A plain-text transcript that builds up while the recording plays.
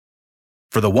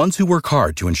For the ones who work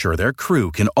hard to ensure their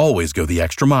crew can always go the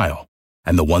extra mile,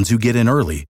 and the ones who get in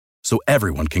early so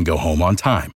everyone can go home on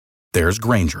time, there's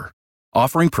Grainger,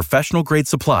 offering professional-grade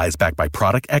supplies backed by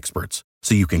product experts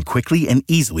so you can quickly and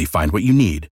easily find what you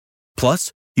need.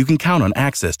 Plus, you can count on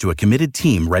access to a committed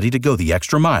team ready to go the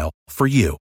extra mile for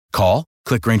you. Call,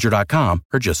 click Grainger.com,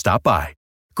 or just stop by.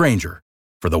 Grainger,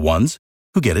 for the ones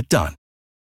who get it done.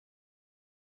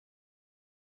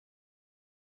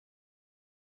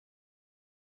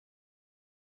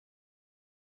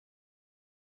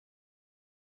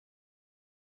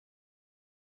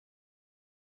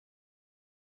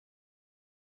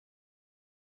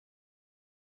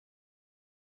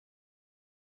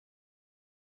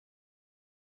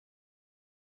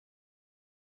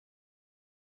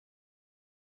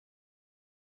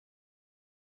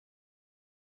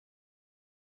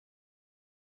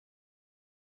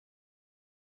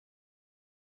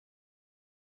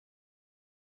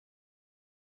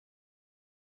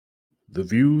 The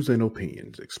views and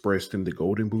opinions expressed in the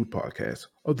Golden Boot podcast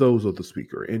are those of the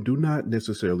speaker and do not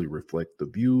necessarily reflect the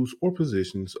views or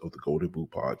positions of the Golden Boot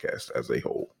podcast as a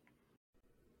whole.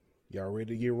 Y'all ready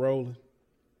to get rolling?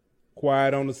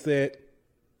 Quiet on the set.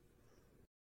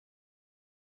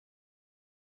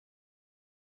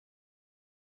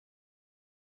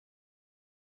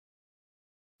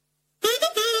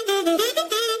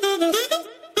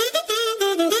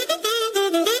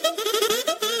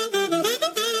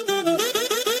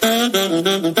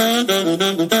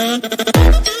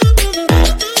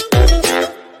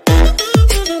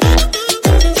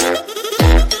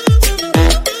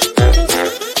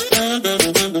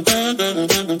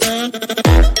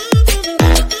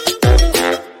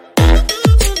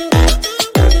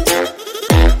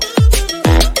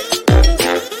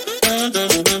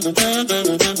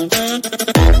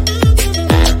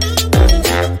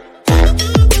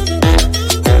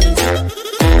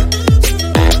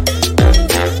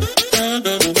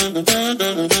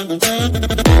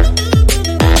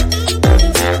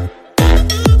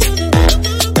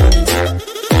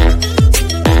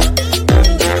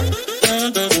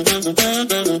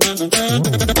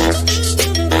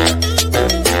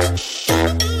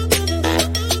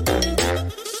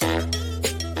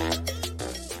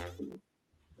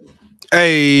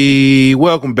 Hey,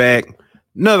 welcome back.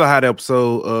 Another hot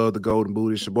episode of the Golden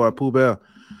Boot. It's your boy Pooh Bell.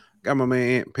 Got my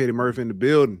man Aunt Petty Murphy in the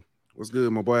building. What's good,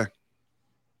 my boy?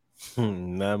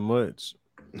 Not much.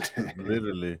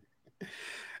 Literally.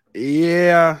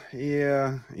 Yeah.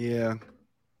 If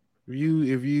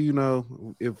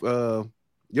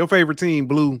your favorite team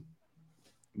blew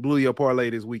your parlay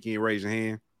this weekend, raise your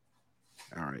hand.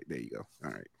 All right, there you go.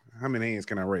 All right. How many hands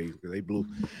can I raise? Because they blew.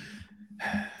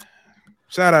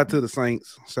 Shout out to the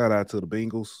Saints. Shout out to the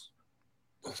Bengals.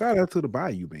 Shout out to the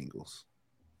Bayou Bengals.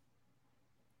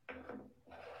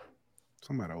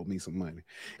 Somebody owe me some money.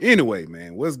 Anyway,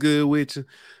 man, what's good with you?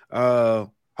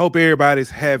 Hope everybody's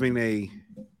having a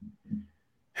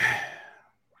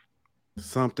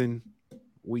something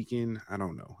weekend. I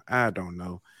don't know.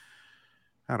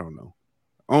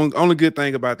 Only good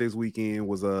thing about this weekend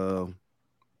was the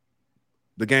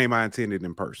game I attended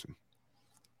in person.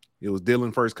 It was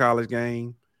Dylan's first college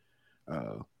game.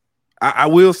 I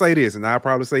will say this, and I'll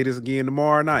probably say this again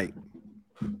tomorrow night.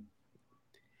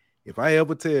 If I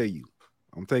ever tell you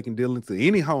I'm taking Dylan to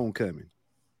any homecoming,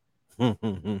 tell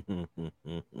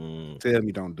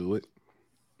me don't do it.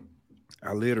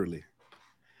 I literally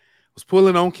was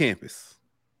pulling on campus,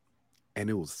 and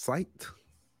it was sight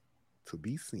to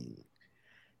be seen.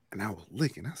 And I was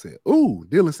looking. I said, "Ooh."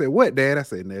 Dylan said, "What, Dad?" I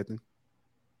said, "Nothing."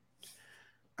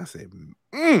 I said,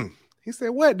 He said,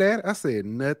 "What, Dad?" I said,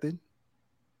 "Nothing."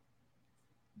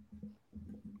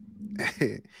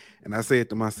 And I said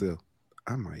to myself,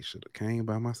 I might should have came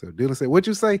by myself. Dylan said, "What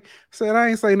you say?" I said, "I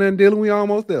ain't say nothing, Dylan. We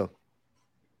almost there."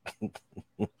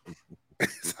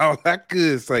 That's all I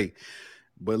could say.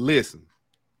 But listen,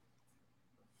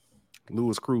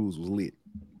 Louis Cruz was lit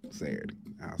Saturday.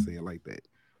 I'll say it like that.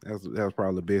 That was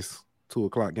probably the best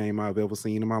 2:00 game I've ever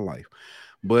seen in my life.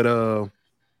 But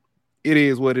it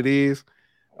is what it is.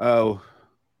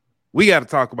 We got to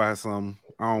talk about something.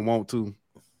 I don't want to,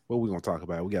 but we're gonna talk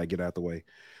about it. We gotta get out the way.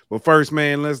 But first,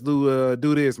 man, let's do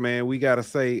this, man. We gotta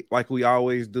say, like we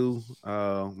always do.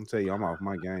 I'm tell you, I'm off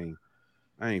my game.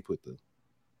 I ain't put the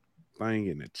thing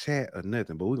in the chat or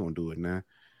nothing, but we're gonna do it now.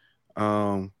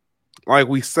 Like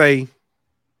we say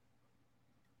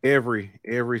every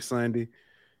Sunday,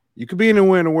 you could be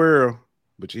anywhere in the world,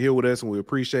 but you're here with us, and we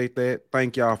appreciate that.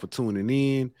 Thank y'all for tuning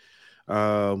in.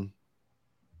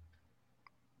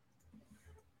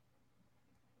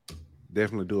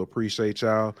 Definitely do appreciate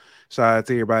y'all. Shout out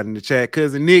to everybody in the chat.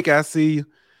 Cousin Nick, I see you.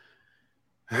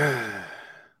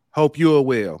 Hope you're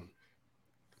well.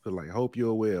 Feel like hope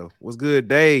you're well. What's good,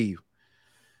 Dave?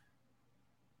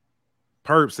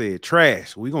 Perp said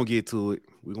trash. We're gonna get to it.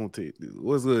 We're gonna take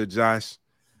what's good, Josh?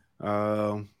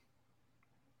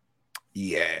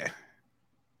 Yeah.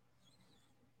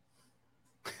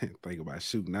 Think about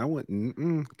shooting. I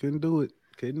wouldn't couldn't do it.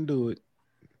 Couldn't do it.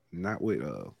 Not with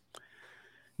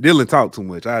Dylan talk too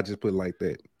much. I just put it like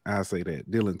that. I say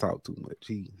that. Dylan talk too much.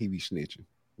 He be snitching.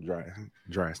 Dry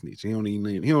snitching. He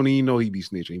don't even know he be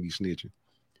snitching. He be snitching.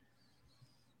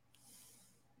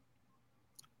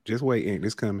 Just wait, Ant.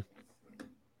 It's coming.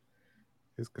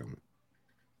 It's coming.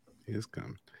 It's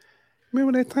coming.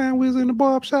 Remember that time we was in the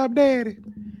barber shop, Daddy?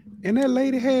 And that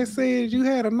lady had said you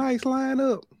had a nice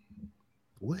lineup.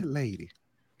 What lady?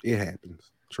 It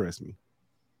happens. Trust me.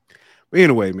 But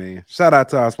anyway, man, shout out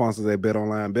to our sponsors at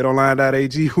BetOnline.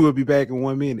 BetOnline.ag. We'll be back in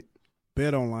 1 minute.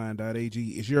 BetOnline.ag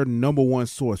is your number one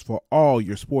source for all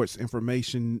your sports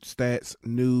information, stats,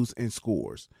 news, and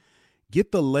scores.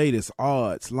 Get the latest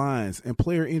odds, lines, and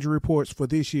player injury reports for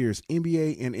this year's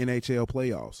NBA and NHL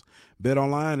playoffs.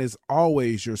 BetOnline is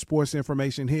always your sports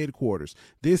information headquarters.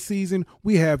 This season,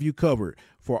 we have you covered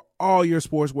for all your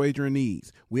sports wagering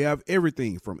needs. We have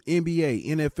everything from NBA,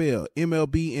 NFL,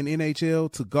 MLB, and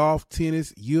NHL to golf,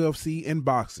 tennis, UFC, and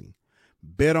boxing.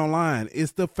 BetOnline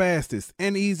is the fastest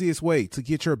and easiest way to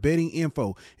get your betting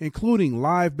info, including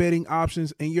live betting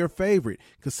options and your favorite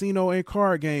casino and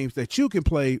card games that you can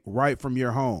play right from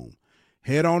your home.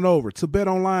 Head on over to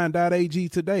betonline.ag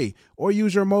today or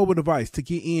use your mobile device to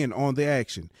get in on the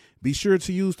action. Be sure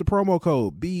to use the promo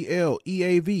code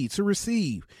BLEAV to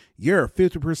receive your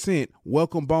 50%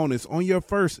 welcome bonus on your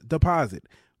first deposit.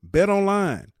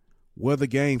 BetOnline, where the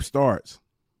game starts.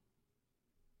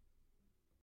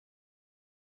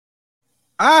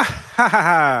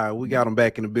 We got him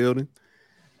back in the building.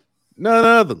 None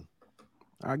other.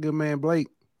 Our good man Blake.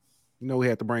 You know we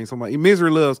had to bring somebody.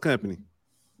 Misery loves company.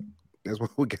 That's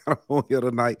what we got on here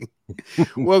tonight.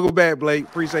 Welcome back, Blake.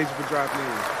 Appreciate you for dropping in.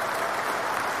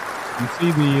 You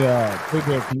see the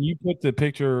picture? Can you put the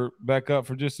picture back up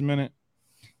for just a minute?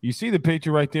 You see the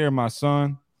picture right there, my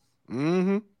son.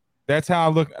 Mm-hmm. That's how I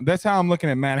look. That's how I'm looking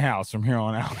at Matt House from here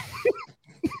on out.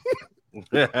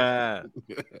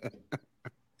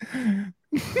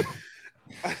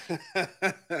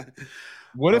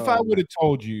 What if I would have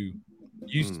told you?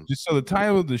 So the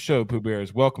title of the show, Pooh Bear,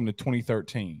 is "Welcome to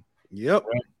 2013." Yep.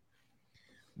 Right?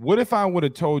 What if I would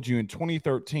have told you in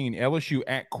 2013 LSU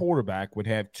at quarterback would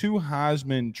have 2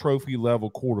 Heisman Trophy level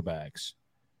quarterbacks,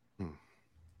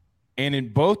 and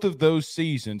in both of those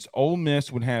seasons, Ole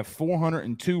Miss would have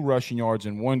 402 rushing yards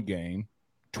in one game,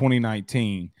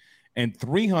 2019, and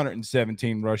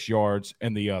 317 rush yards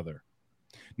in the other?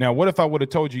 Now, what if I would have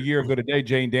told you a year ago today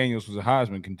Jane Daniels was a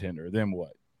Heisman contender? Then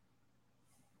what?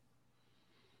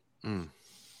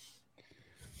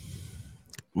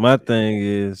 My thing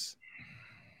is,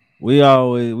 we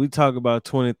talk about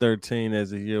 2013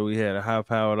 as a year we had a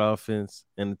high-powered offense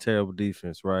and a terrible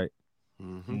defense, right?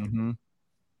 Mm-hmm.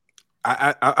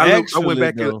 I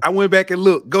went back and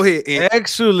looked. Go ahead, Ant.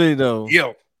 Actually, though,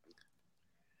 Yo,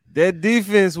 that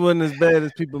defense wasn't as bad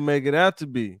as people make it out to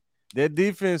be. That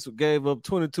defense gave up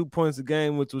 22 points a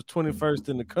game, which was 21st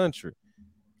in the country.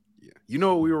 Yeah. You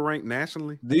know what we were ranked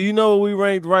nationally? Do you know what we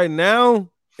ranked right now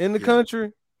in the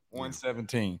country?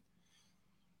 117.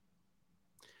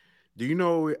 Do you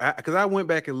know? Because I went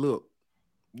back and looked.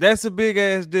 That's a big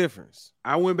ass difference.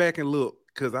 I went back and looked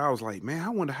because I was like, man, I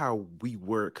wonder how we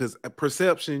were. Because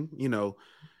perception,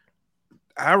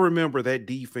 I remember that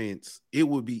defense. It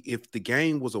would be if the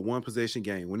game was a one possession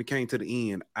game. When it came to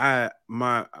the end,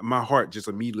 my heart just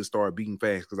immediately started beating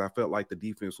fast because I felt like the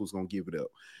defense was gonna give it up.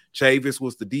 Chavis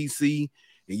was the DC,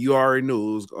 and you already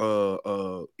knew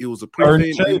it was a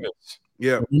prevent.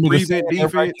 Yeah, prevent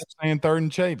defense. Saying third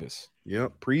and Chavis.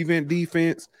 Yep, prevent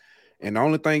defense, and the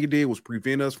only thing it did was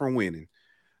prevent us from winning.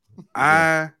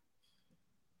 I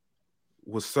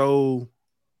was so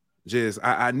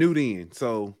I knew then.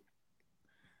 So,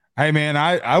 hey man,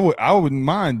 I wouldn't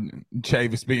mind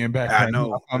Chavis being back. I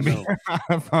know.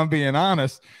 If I'm being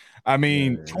honest. I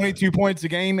mean, 22 points a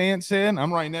game, Ant said.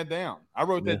 I'm writing that down. I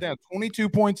wrote that down. 22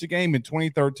 points a game in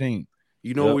 2013.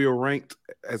 You know we were ranked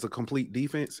as a complete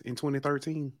defense in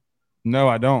 2013? No,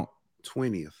 I don't.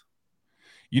 20th.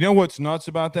 You know what's nuts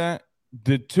about that?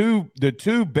 The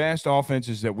two best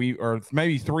offenses that or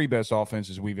maybe 3 best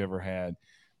offenses we've ever had,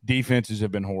 defenses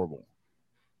have been horrible.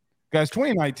 Guys,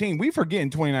 2019, we forget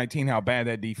in 2019 how bad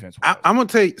that defense was. I'm gonna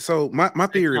tell you. So my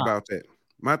theory about that.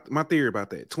 My theory about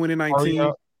that.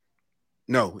 2019.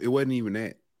 No, it wasn't even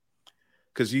that.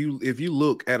 Because if you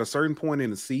look at a certain point in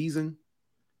the season,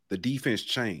 the defense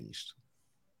changed.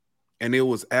 And it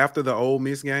was after the Ole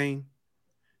Miss game.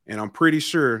 And I'm pretty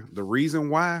sure the reason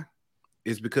why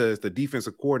is because the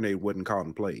defensive coordinator wasn't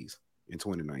calling plays in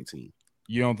 2019.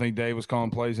 You don't think Dave was calling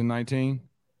plays in 19?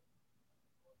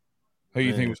 Who do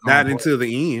you think was not calling until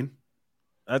the end?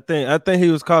 I think he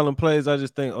was calling plays. I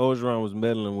just think Orgeron was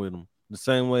meddling with him the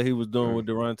same way he was doing with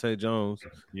Durante Jones.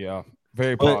 Yeah,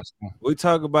 very possible. We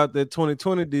talk about that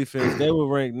 2020 defense. They were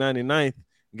ranked 99th,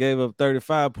 gave up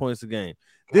 35 points a game.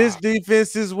 This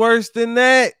defense is worse than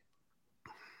that.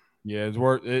 Yeah,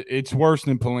 it's worse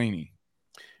than Pelini.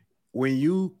 When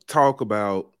you talk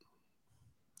about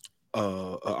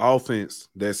an offense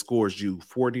that scores you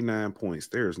 49 points,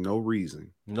 there is no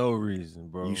reason,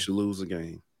 bro, you should lose a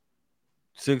game.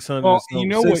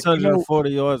 640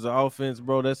 yards of offense,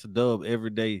 bro. That's a dub every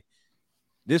day.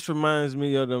 This reminds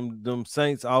me of them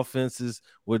Saints offenses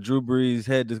where Drew Brees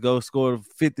had to go score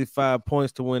 55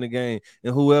 points to win a game,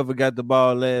 and whoever got the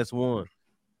ball last won.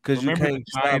 Because you can't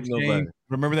stop nobody.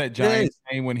 Remember that Giants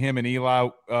game when him and Eli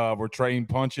were trading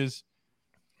punches?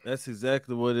 That's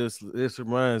exactly what this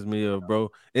reminds me of,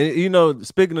 bro. And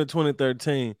speaking of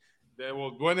 2013,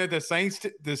 wasn't it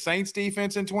the Saints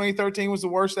defense in 2013 was the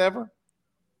worst ever?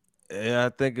 Yeah, I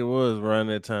think it was around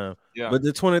that time. Yeah. But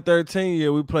the 2013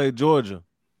 year, we played Georgia.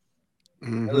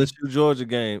 Mm-hmm. LSU Georgia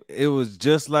game. It was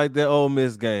just like that Ole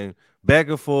Miss game. Back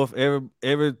and forth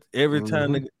every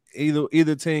time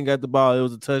either team got the ball, it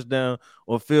was a touchdown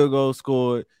or field goal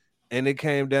scored, and it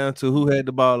came down to who had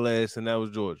the ball last, and that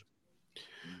was Georgia.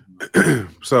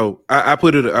 So I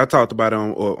put it. I talked about it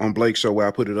on Blake's show where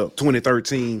I put it up.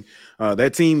 2013.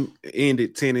 That team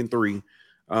ended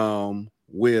 10-3.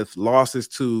 With losses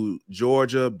to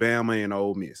Georgia, Bama, and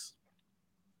Ole Miss.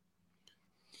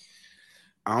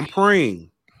 I'm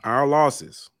praying our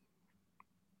losses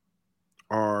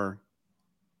are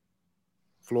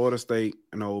Florida State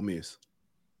and Ole Miss.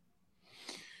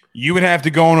 You would have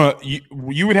to go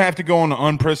on an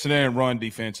unprecedented run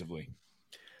defensively.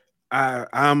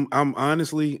 I'm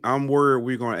honestly worried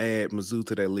we're gonna add Mizzou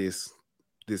to that list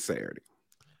this Saturday.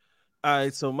 All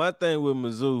right, so my thing with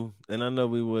Mizzou, and I know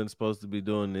we weren't supposed to be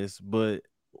doing this, but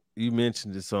you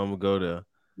mentioned it, so I'm gonna go there.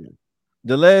 Yeah.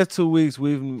 The last 2 weeks,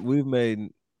 we've made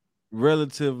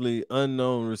relatively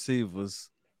unknown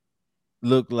receivers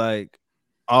look like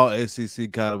all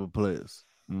SEC caliber players.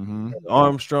 Mm-hmm.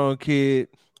 Armstrong kid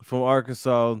from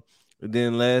Arkansas. And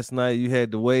then last night you had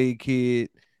the Wade kid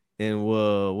and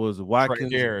was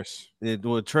Watkins. Trey Harris.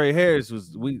 Trey Harris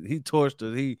he torched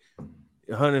us. He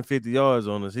 150 yards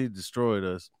on us. He destroyed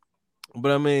us.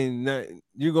 But I mean,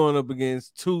 you're going up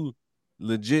against two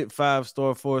legit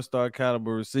 5-star, 4-star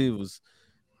caliber receivers,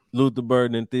 Luther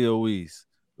Burden and Theo Weiss.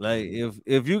 Like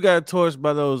if you got torched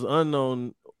by those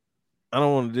unknown, I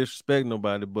don't want to disrespect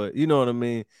nobody, but you know what I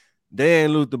mean. They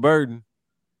ain't Luther Burden.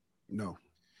 No.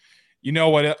 You know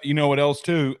what else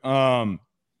too? Connor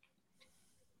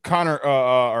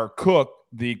or Cook,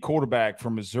 the quarterback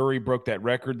from Missouri, broke that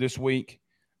record this week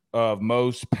of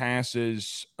most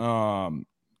passes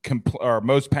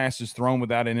most passes thrown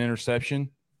without an interception.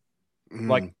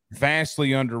 Like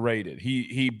vastly underrated.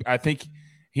 I think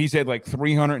he's had like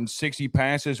 360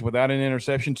 passes without an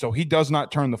interception, so he does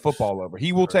not turn the football over.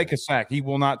 He will take a sack. He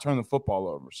will not turn the football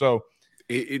over. So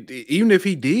even if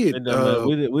he did,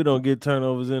 we don't get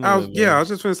turnovers in. I was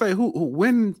just going to say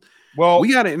when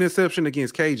we got an interception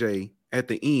against KJ at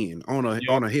the end on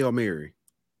a Hail Mary.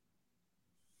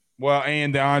 Well,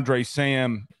 and the Andre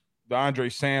Sam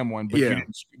one,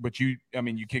 but you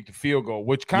kicked a field goal,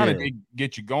 which kind of did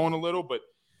get you going a little, but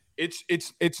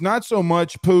it's not so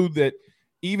much, Pooh, that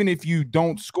even if you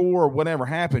don't score or whatever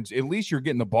happens, at least you're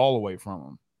getting the ball away from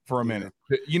them for a minute.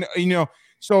 You know.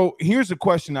 So here's the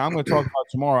question that I'm going to talk about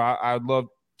tomorrow. I'd love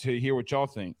to hear what y'all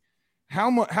think.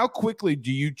 How quickly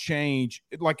do you change?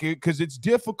 Because it's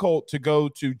difficult to go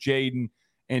to Jaden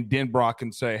and Denbrock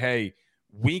and say, "Hey,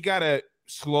 we got to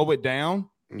slow it down."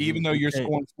 Even though you're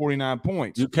scoring 49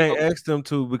 points. You can't ask them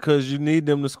to because you need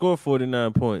them to score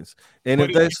 49 points. And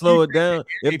if they slow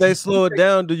it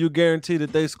down, do you guarantee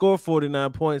that they score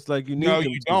 49 points like you need them to?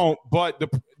 No, you don't. But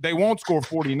they won't score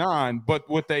 49. But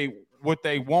what they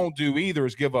won't do either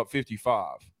is give up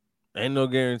 55. Ain't no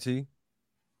guarantee.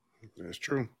 That's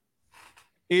true.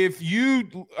 They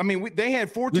had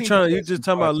 14. You're just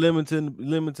talking about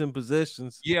limiting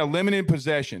possessions. Yeah, limiting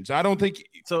possessions. I don't think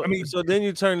so. So then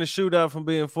you turn the shootout from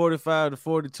being 45 to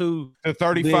 42 to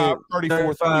 35,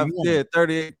 34, 31. Yeah,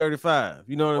 38, 35.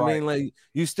 You know what I mean? Like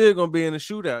you still gonna be in a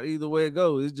shootout either way it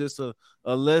goes. It's just a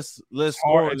less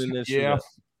scoring in that shootout.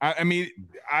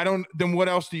 I don't. Then what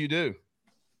else do you do?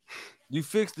 You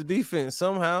fix the defense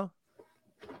somehow.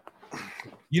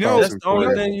 You know, that's the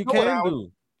only thing you can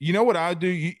do. You know what I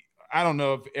do? I don't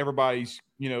know if everybody's,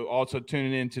 also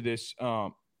tuning into this.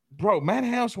 Bro, Matt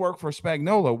House worked for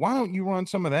Spagnuolo. Why don't you run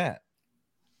some of that?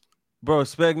 Bro,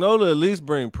 Spagnuolo at least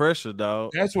bring pressure,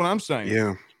 dog. That's what I'm saying.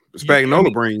 Yeah.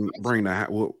 Spagnuolo bring the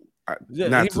well,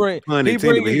 not to pun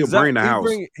intended, but he'll bring the house.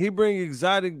 He bring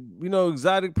exotic,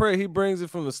 exotic prey. He brings it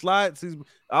from the slots. He's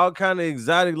all kind of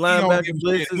exotic linebacker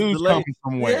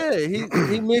blitzes. Yeah,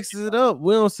 he mixes it up.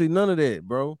 We don't see none of that,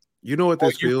 bro. You know what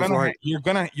this feels like? You're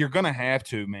gonna have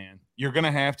to, man. You're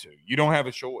gonna have to. You don't have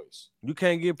a choice. You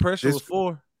can't get pressure with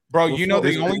 4. Bro,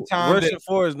 the only time rushing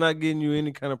 4 is not getting you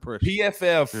any kind of pressure.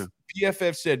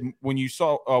 PFF said when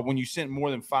you sent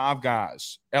more than 5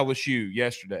 guys, LSU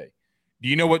yesterday, do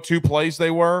you know what 2 plays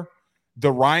they were?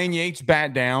 The Ryan Yates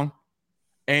bat down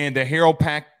and the Harold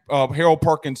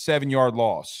Perkins 7-yard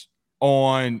loss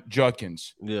on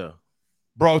Judkins. Yeah.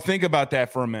 Bro, think about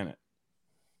that for a minute.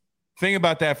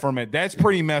 That's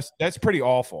pretty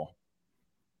awful.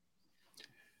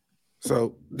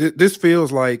 So this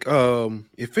feels like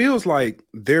it feels like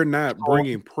they're not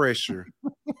bringing pressure.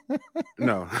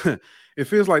 No, it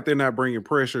feels like they're not bringing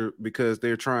pressure because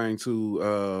they're trying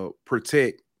to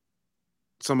protect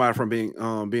somebody from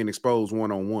being exposed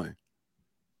one-on-one.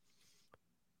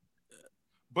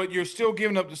 But you're still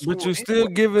giving up the score. But you're still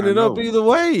giving it up either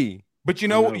way. But you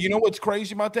know what's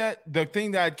crazy about that? The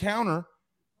thing that I'd counter,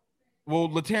 well,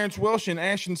 LaTerrence Welsh and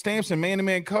Ashton Stampson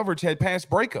man-to-man coverage had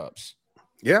past breakups.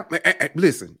 Yeah,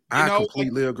 listen, I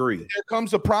completely agree. There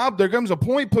comes a problem. There comes a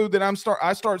point, Pooh, that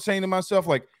I start saying to myself,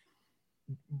 like,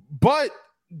 but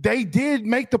they did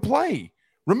make the play.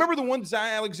 Remember the one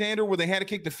Zion Alexander where they had to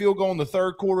kick the field goal in the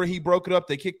third quarter? He broke it up.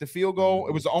 They kicked the field goal.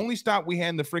 It was the only stop we had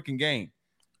in the freaking game.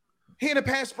 He had a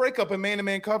pass breakup in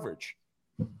man-to-man coverage.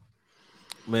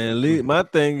 Man, my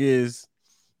thing is,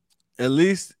 at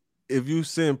least if you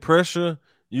send pressure,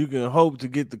 you can hope to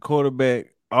get the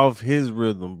quarterback off his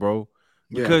rhythm, bro.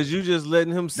 Because you just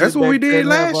letting him sit. That's what we did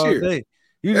last year.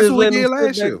 You just letting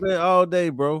him sit back there all day,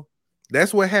 bro.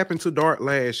 That's what happened to Dart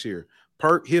last year.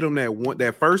 Perk hit him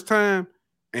that first time,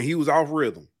 and he was off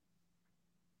rhythm.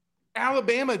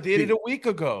 Alabama did it a week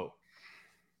ago.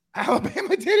 Yeah.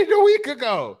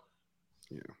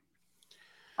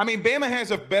 I mean, Bama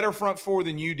has a better front 4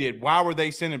 than you did. Why were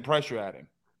they sending pressure at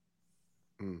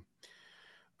him?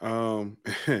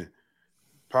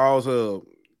 Paul's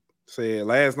said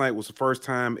last night was the first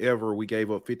time ever we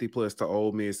gave up 50+ to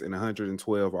Ole Miss in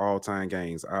 112 all-time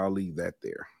games. I'll leave that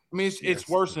there. I mean, it's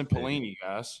worse than Pelini,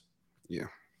 guys. Yeah.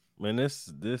 Man,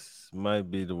 this might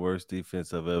be the worst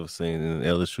defense I've ever seen in an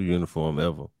LSU uniform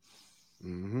ever.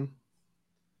 Mm-hmm.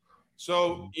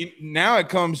 So now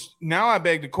I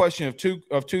beg the question of two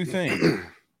things.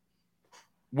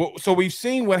 Well, so we've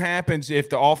seen what happens if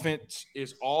the offense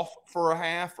is off for a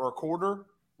half or a quarter,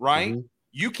 right? Mm-hmm.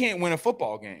 You can't win a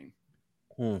football game.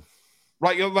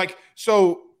 Right? You're like,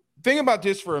 so think about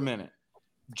this for a minute.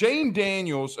 Jane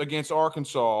Daniels against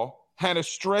Arkansas had a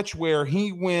stretch where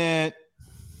he went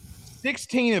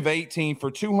 16 of 18 for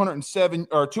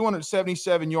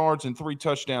 277 yards and 3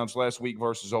 touchdowns last week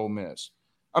versus Ole Miss.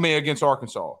 Against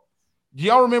Arkansas. Do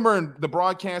y'all remember in the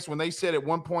broadcast when they said at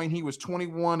one point he was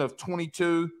 21 of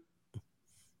 22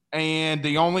 and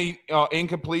the only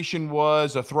incompletion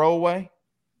was a throwaway?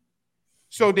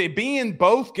 So to be in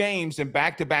both games in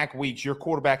back-to-back weeks, your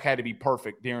quarterback had to be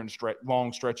perfect during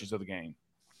long stretches of the game.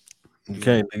 You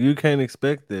can't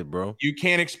expect that, bro. You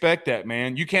can't expect that,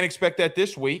 man. You can't expect that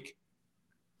this week.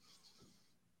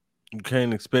 You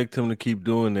can't expect him to keep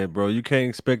doing that, bro. You can't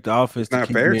expect the offense to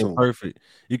keep being perfect.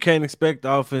 You can't expect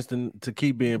the offense to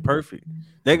keep being perfect.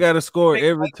 They got to score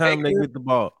every time they get the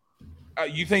ball.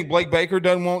 You think Blake Baker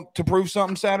doesn't want to prove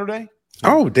something Saturday?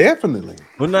 Oh, definitely.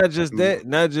 But not just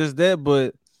that,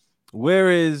 but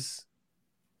where's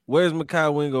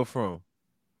Mekhi Wingo from?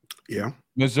 Yeah.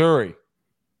 Missouri.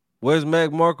 Where's Mac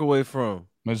Markaway from?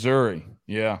 Missouri.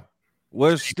 Yeah.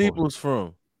 Where's Steeples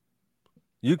from?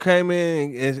 You came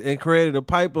in and created a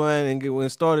pipeline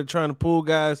and started trying to pull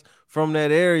guys from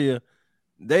that area.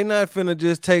 They not finna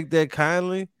just take that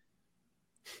kindly.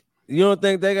 You don't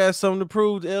think they got something to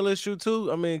prove to LSU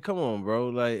too? I mean, come on, bro.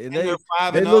 Like, they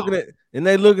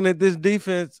looking at this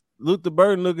defense. Luther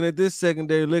Burden looking at this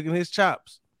secondary, licking his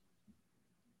chops.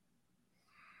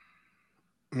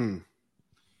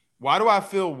 Why do I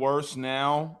feel worse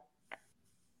now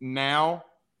than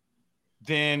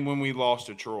when we lost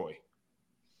to Troy?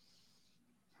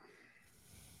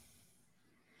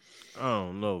 I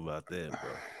don't know about that,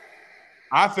 bro.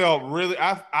 I felt really.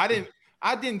 I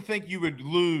didn't think you would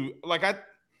lose. Like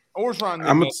Orgeron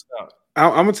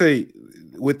I'm gonna tell you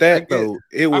with that though,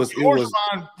 it was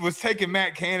was taking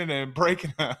Matt Canada and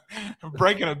breaking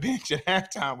a bench at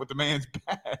halftime with the man's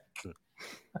back.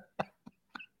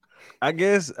 I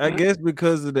guess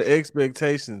because of the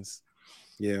expectations.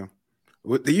 Yeah.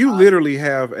 You literally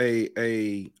have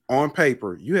a on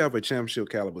paper, you have a championship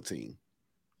caliber team.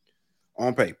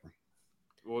 On paper.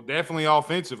 Well, definitely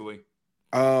offensively.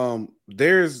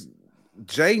 There's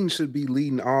Jaden should be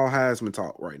leading all Heisman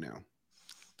talk right now.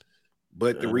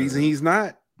 But the reason he's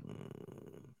not,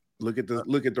 look at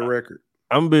the record.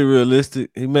 I'm gonna be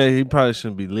realistic. He probably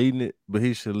shouldn't be leading it, but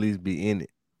he should at least be in it.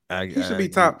 He should be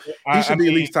top. He should be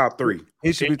at least top 3.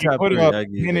 He should be top 3.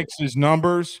 Penix's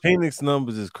numbers. Penix's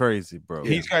numbers is crazy, bro.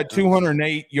 He's got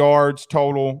 208 yards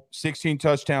total, 16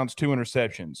 touchdowns, 2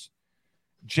 interceptions.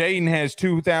 Jaden has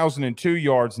 2,002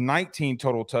 yards, 19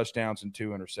 total touchdowns, and 2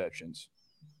 interceptions.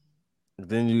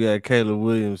 Then you got Caleb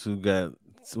Williams, who got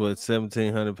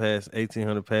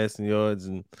 1,800 passing yards,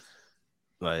 and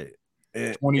like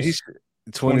 20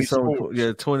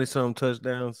 something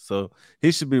touchdowns. So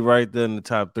he should be right there in the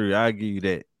top 3. I give you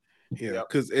that. Yeah,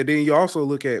 because and then you also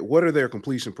look at what are their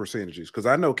completion percentages, because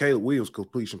I know Caleb Williams'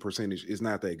 completion percentage is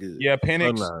not that good. Yeah,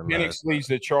 Penix leads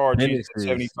the charge. He's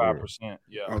 75%.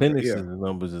 Yeah, Penix's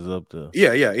numbers is up there.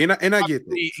 Yeah, and I get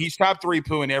that. He's top 3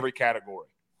 poo in every category.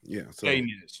 Yeah, so Jaden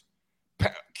is.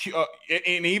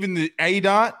 And even the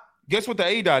ADOT. Guess what the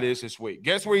ADOT is this week?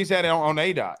 Guess where he's at on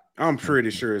ADOT? I'm pretty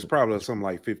sure it's probably something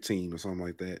like 15 or something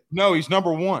like that. No, he's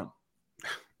number 1.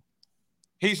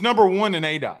 He's number 1 in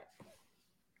ADOT.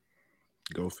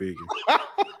 Go figure.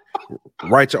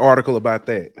 Write your article about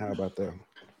that. How about that?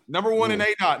 Number 1 in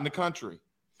ADOT in the country.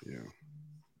 Yeah.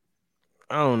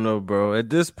 I don't know, bro. At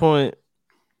this point,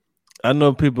 I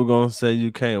know people gonna say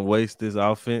you can't waste this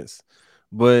offense,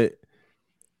 but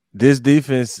this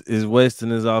defense is wasting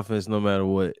this offense no matter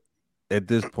what at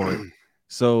this point.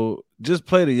 So just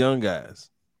play the young guys.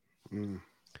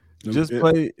 Just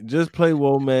play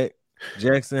Womack,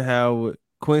 Jackson Howard,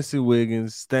 Quincy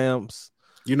Wiggins, Stamps.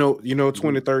 You know,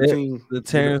 2013, the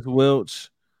Terrence Welch,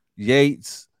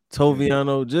 Yates,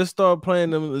 Toviano. Just start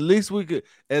playing them. At least we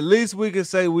could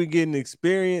say we're getting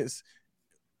experience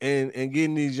and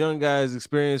getting these young guys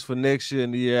experience for next year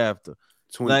and the year after.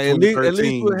 Like at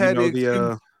least we'll have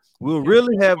we'll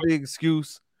really have the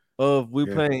excuse of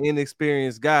playing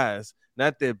inexperienced guys.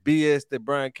 Not that BS that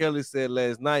Brian Kelly said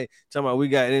last night, talking about we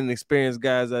got inexperienced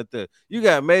guys out there. You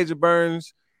got Major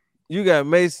Burns, you got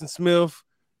Mason Smith,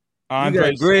 you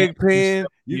got Greg Penn,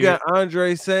 you got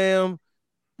Andre Sam,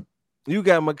 you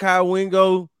got Makai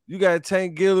Wingo, you got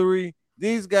Tank Guillory.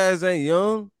 These guys ain't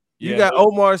young. You got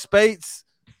Omar Spates.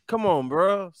 Come on,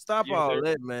 bro. Stop all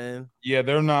that, man. Yeah,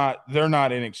 they're not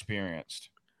inexperienced.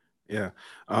 Yeah.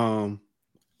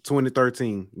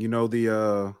 2013, you know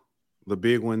the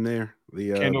big one there.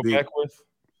 The Kendall Beckwith.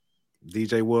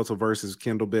 DJ Wilson versus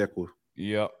Kendall Beckwith.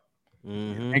 Yep.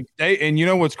 Mm-hmm. And you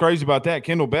know what's crazy about that?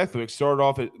 Kendall Beckwith started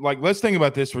off at, like, let's think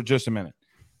about this for just a minute.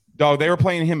 Dog, they were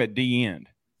playing him at D end.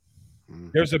 Mm-hmm.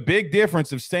 There's a big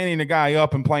difference of standing a guy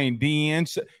up and playing D end.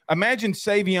 Imagine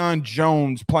Savion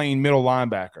Jones playing middle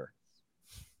linebacker.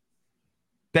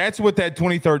 That's what that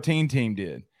 2013 team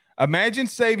did. Imagine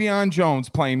Savion Jones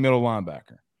playing middle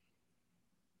linebacker.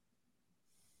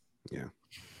 Yeah.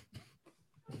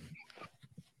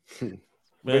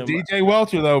 But DJ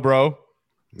Welcher, though, bro.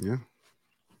 Yeah.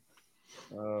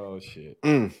 Oh shit.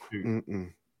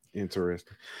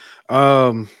 Interesting.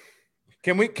 Can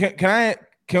I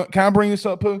bring this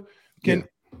up, Pooh?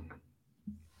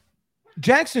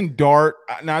 Jackson Dart?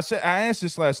 Now I asked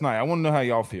this last night. I want to know how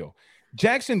y'all feel.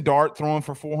 Jackson Dart throwing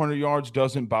for 400 yards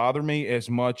doesn't bother me as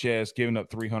much as giving up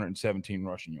 317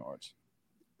 rushing yards.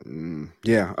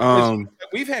 Yeah.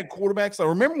 We've had quarterbacks. I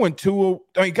remember when Tua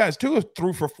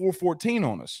threw for 414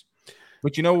 on us.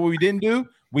 But you know what we didn't do?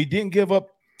 We didn't give up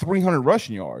 300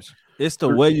 rushing yards. It's the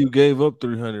way you gave up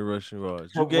 300 rushing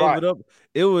yards. You gave it up.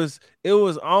 It was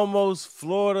almost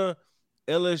Florida,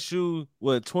 LSU,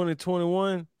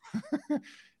 2021?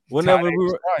 Whenever we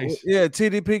were,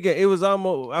 TDP game, it was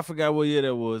almost, I forgot what year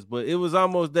that was, but it was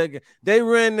almost that game. They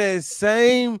ran that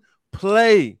same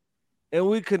play, and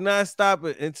we could not stop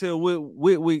it until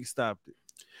Whit stopped it.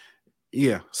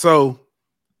 Yeah. So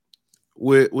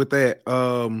with that,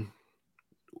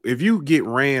 if you get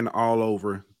ran all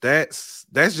over, that's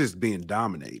just being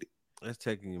dominated. That's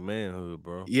taking your manhood,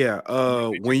 bro. Yeah.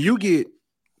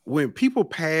 When people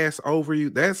pass over you,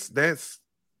 that's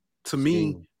to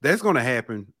me, that's gonna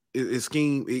happen. It's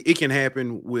scheme. It can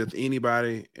happen with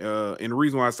anybody. And the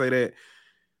reason why I say that,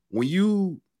 when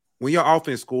your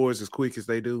offense scores as quick as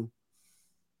they do,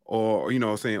 or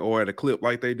or at a clip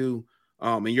like they do,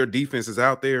 and your defense is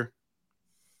out there,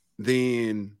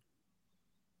 then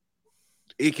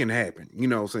it can happen. You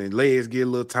know what I'm saying? Legs get a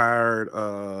little tired.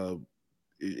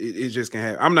 It just can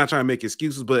happen. I'm not trying to make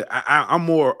excuses, but I'm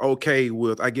more okay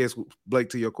with, I guess, Blake,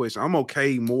 to your question, I'm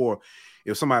okay more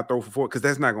if somebody throw for 4 because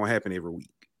that's not going to happen every week.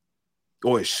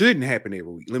 Or it shouldn't happen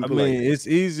every week. I mean, it's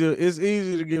easier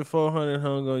to get 400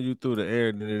 hung on you through the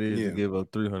air than it is to give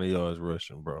up 300 yards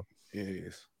rushing, bro. It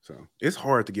is. So it's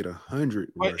hard to get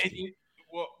 100 rushing.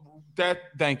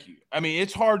 Thank you. I mean,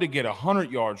 it's hard to get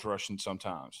 100 yards rushing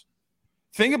sometimes.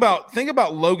 Think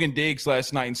about Logan Diggs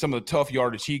last night and some of the tough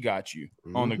yardage he got you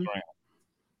on the ground.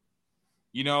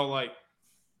 You know, like,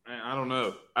 I don't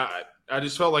know. I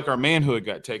just felt like our manhood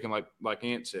got taken, like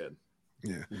Ant said.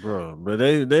 Yeah, bro. But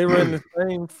they run the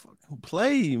same fucking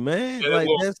play, man. Like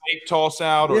that's toss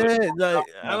out. Like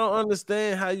I don't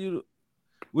understand how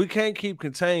we can't keep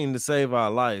contained to save our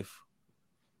life.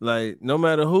 Like no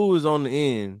matter who is on the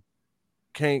end,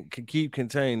 can keep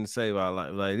contained to save our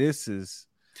life. Like this is.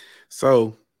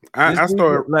 So I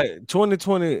started like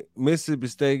 2020 Mississippi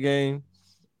State game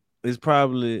is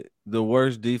probably the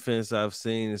worst defense I've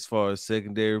seen as far as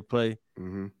secondary play.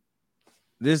 Mm-hmm.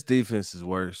 This defense is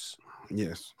worse.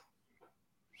 Yes.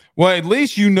 Well, at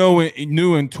least knew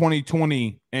in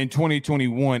 2020 and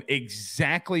 2021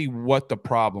 exactly what the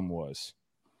problem was.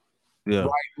 Yeah.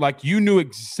 Right? Like you knew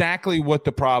exactly what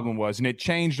the problem was, and it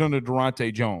changed under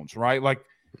Durante Jones, right? Like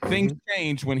things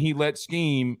changed when he let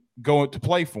scheme go to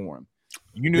play for him.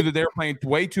 You knew that they were playing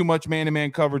way too much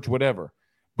man-to-man coverage, whatever.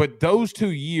 But those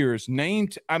 2 years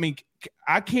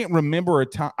I can't remember a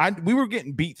time. We were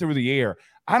getting beat through the air.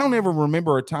 I don't ever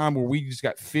remember a time where we just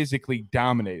got physically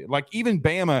dominated. Like even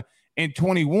Bama in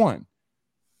 21,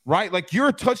 right? Like you're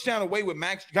a touchdown away with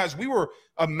Max. Guys, we were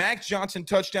a Max Johnson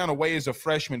touchdown away as a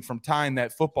freshman from tying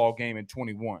that football game in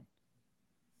 21,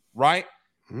 right?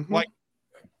 Mm-hmm. Like,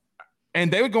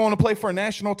 and they would go on to play for a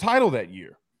national title that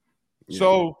year. Yeah.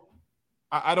 So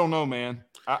I don't know, man.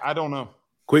 I don't know.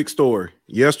 Quick story.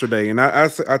 Yesterday, and I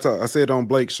said on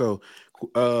Blake's show,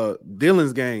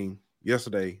 Dylan's game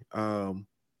yesterday,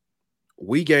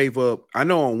 we gave up, I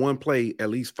know on one play, at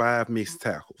least 5 missed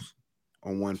tackles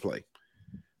on one play.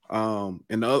 And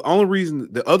the only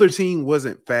reason the other team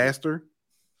wasn't faster,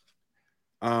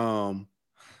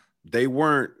 they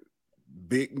weren't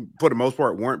big, for the most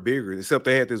part, weren't bigger, except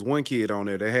they had this one kid on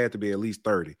there that had to be at least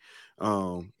 30.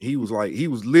 He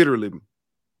was literally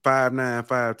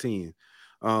 5'9",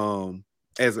 5'10",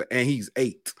 and he's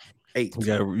 8.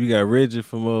 You got Reggie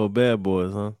from Bad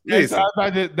Boys, huh? That's what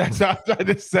I was about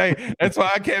to say. That's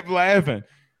why I kept laughing.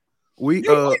 We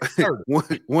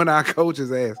when our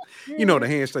coaches asked, you know, the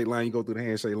handshake line, you go through the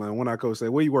handshake line. When our coach said,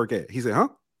 "Where you work at?" He said, "Huh?"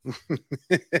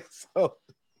 So,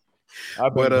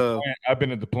 I've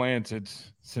been at the plant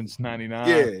since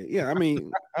 '99. Yeah. I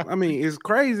mean, it's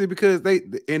crazy because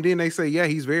then they say, "Yeah,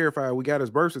 he's verified. We got his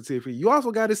birth certificate. You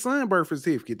also got his son's birth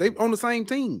certificate. They on the same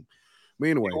team." But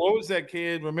anyway, what was that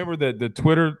kid? Remember the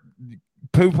Twitter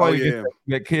poo played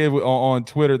that kid on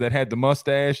Twitter that had the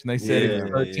mustache, and they said he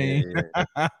was 13.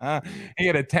 Yeah. He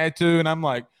had a tattoo, and I'm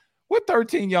like, what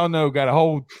 13 y'all know got a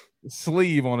whole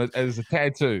sleeve on it as a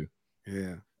tattoo?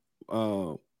 Yeah.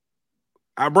 I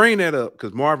bring that up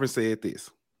because Marvin said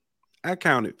this. I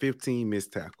counted 15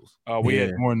 missed tackles. Oh, we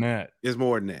had more than that. It's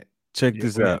more than that. Check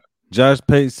this out. Josh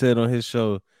Pate said on his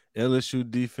show, LSU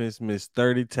defense missed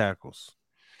 30 tackles.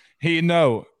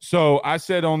 So I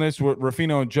said on this with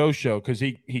Ruffino and Joe's show, because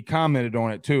he commented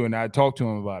on it too, and I talked to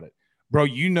him about it. Bro,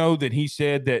 you know that he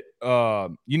said that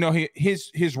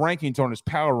his rankings aren't his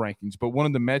power rankings, but one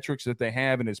of the metrics that they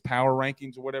have in his power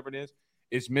rankings or whatever it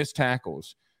is missed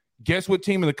tackles. Guess what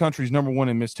team in the country is number 1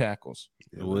 in missed tackles?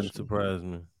 It wouldn't surprise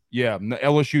me. Yeah,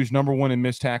 LSU's number 1 in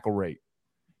missed tackle rate.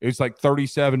 It's like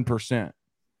 37%.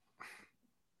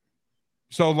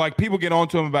 So, like, people get on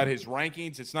to him about his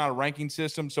rankings. It's not a ranking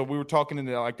system. So we were talking in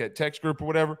like that text group or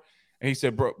whatever, and he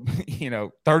said, "Bro,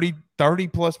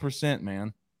 30+%,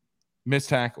 man, missed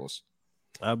tackles."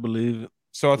 I believe it.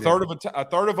 So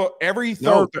every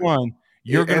third one,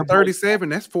 you're going to 37.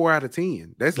 That's 4 out of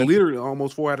 10. That's literally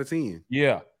almost 4 out of 10.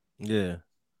 Yeah.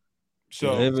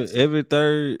 So every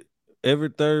third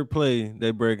play,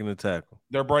 they're breaking the tackle.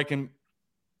 They're breaking.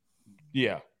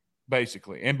 Yeah.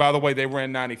 Basically. And by the way, they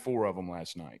ran 94 of them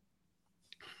last night,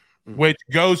 which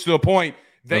goes to the point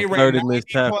they ran 90 missed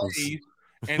tackles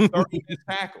and 30 missed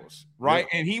tackles, right?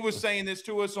 Yeah. And he was saying this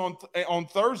to us on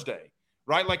Thursday,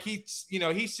 right? Like he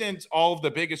sends all of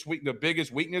the biggest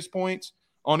weakness points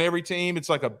on every team. It's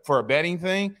like for a betting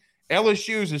thing.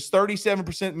 LSU's is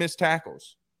 37% missed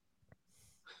tackles.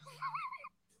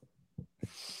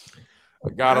 I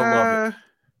gotta love it.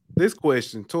 This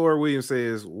question, Tori Williams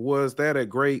says, was that a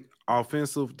great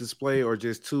offensive display or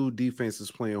just two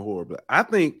defenses playing horrible? I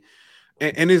think,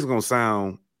 and this is gonna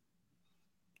sound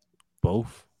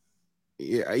both.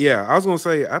 Yeah. I was gonna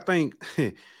say, I think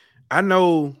I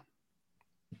know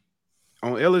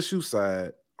on LSU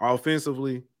side,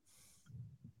 offensively,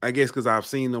 I guess because I've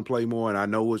seen them play more and I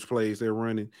know which plays they're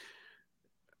running.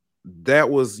 That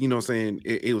was, you know what I'm saying,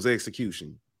 it was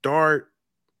execution. Dart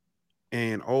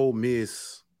and Ole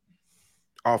Miss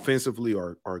offensively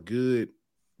are good,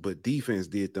 but defense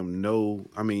did them no.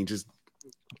 I mean, just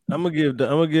I'm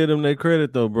gonna give them their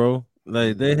credit though, bro.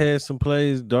 Like they had some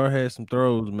plays, Dart had some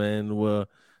throws, man. Well,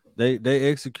 they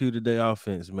executed their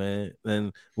offense, man.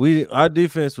 And our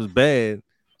defense was bad,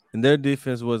 and their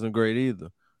defense wasn't great either.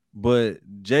 But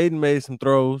Jaden made some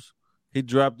throws. He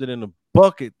dropped it in a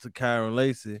bucket to Kyron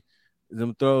Lacey.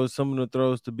 Some of the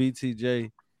throws to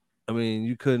BTJ. I mean,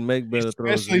 you couldn't make better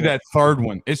throws. Especially that third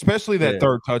one, especially that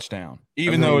third touchdown,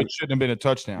 even though it shouldn't have been a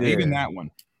touchdown, even that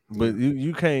one. But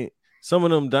you can't. Some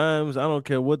of them dimes, I don't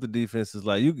care what the defense is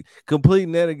like. You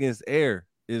completing that against air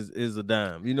is a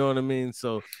dime. You know what I mean?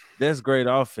 So that's great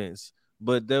offense,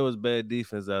 but there was bad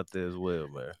defense out there as well,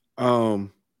 man.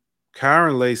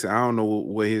 Kyron Lacey, I don't know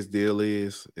what his deal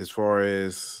is as far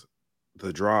as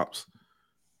the drops.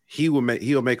 He'll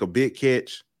make a big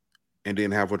catch and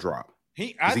then have a drop.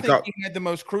 I think he had the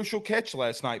most crucial catch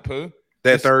last night, Pooh.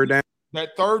 Third down.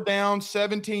 That third down,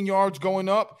 17 yards going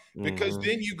up, because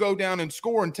then you go down and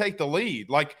score and take the lead.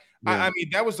 Like, I mean,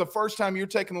 that was the first time you're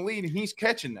taking the lead, and he's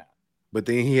catching that. But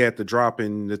then he had to drop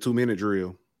in the 2-minute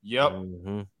drill. Yep.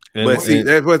 Mm-hmm. But see,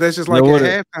 that's just like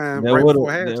at halftime, right before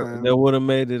halftime. That would have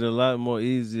made it a lot more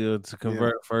easier to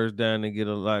convert first down and get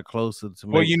a lot closer to.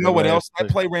 Well, you know what else? That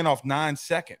play ran off 9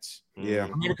 seconds. Yeah,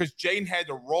 remember, because Jaden had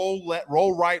to roll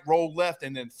right, roll left,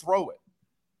 and then throw it.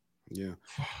 Yeah.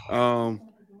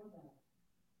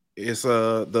 It's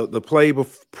the play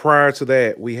prior to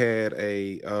that, we had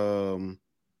a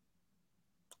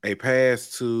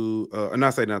pass to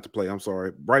not the play. I'm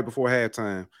sorry, right before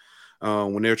halftime.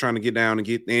 When they're trying to get down and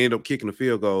they end up kicking a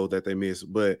field goal that they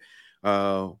missed, but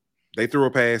they threw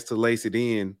a pass to Lacey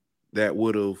then that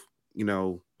would have,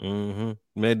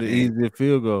 made the easier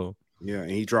field goal. Yeah,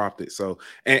 and he dropped it. So,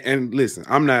 and listen,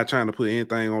 I'm not trying to put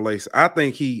anything on Lacey. I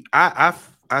think I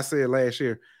said last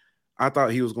year, I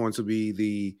thought he was going to be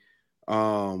the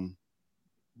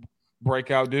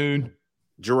breakout dude,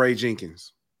 Jeray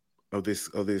Jenkins of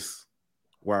this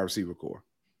wide receiver core.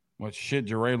 Well, shit,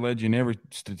 Jeray led you in every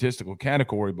statistical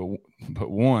category,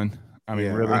 but one. I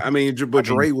mean, really. But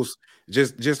Jeray was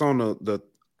just on the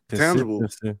tangible,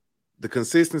 the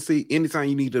consistency. Anytime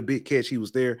you need a big catch, he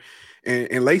was there,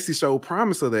 and Lacey showed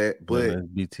promise of that. But that's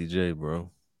BTJ,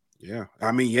 bro. Yeah,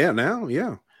 I mean,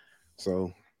 yeah.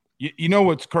 So you know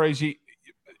what's crazy?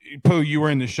 Pooh, you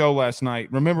were in the show last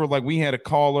night. Remember, like, we had a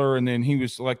caller, and then he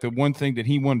was like, the one thing that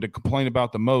he wanted to complain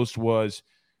about the most was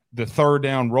the third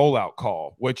down rollout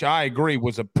call, which I agree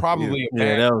was probably a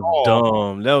bad that was call.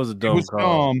 Dumb. That was a dumb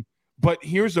call. Dumb, but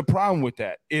here's the problem with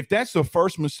that. If that's the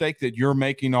first mistake that you're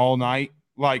making all night,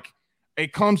 like,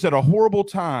 it comes at a horrible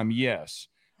time, yes.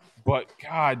 But,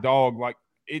 God, dog, like,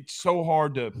 it's so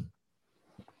hard to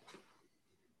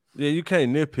 – Yeah, you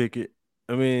can't nitpick it.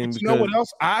 I mean, you know what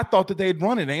else? I thought that they'd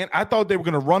run it, Ant. I thought they were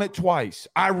going to run it twice.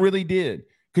 I really did.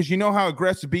 Because you know how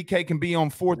aggressive BK can be on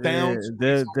fourth downs.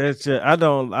 That's just, I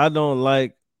don't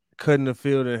like cutting the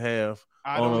field in half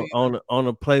on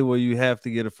a play where you have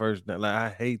to get a first down. Like, I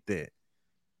hate that.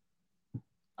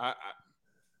 I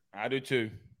do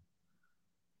too.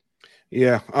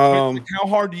 Yeah. How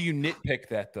hard do you nitpick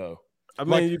that though? I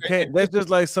mean, you can't. That's just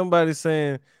like somebody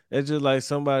saying.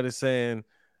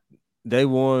 They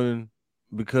won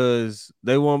because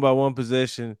they won by one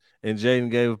possession and Jaden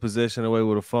gave a possession away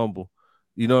with a fumble.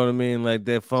 You know what I mean? Like,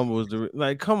 that fumble was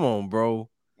come on, bro.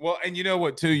 Well, and you know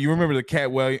what, too? You remember the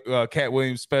Cat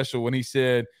Williams special when he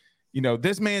said,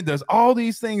 this man does all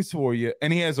these things for you,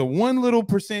 and he has a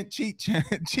 1%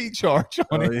 cheat charge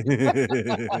on it.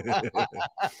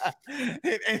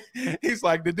 And he's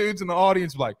like, the dudes in the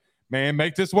audience like, man,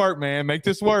 make this work, man. Make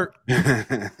this work.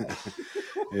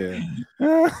 Yeah.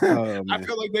 I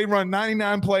feel like they run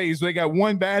 99 plays. They got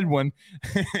one bad one,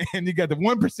 and you got the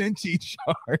 1% cheat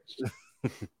charge.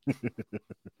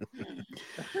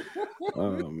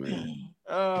 Oh man.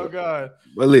 Oh God.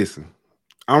 But listen,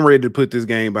 I'm ready to put this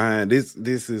game behind. This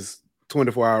is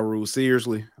 24-hour rule.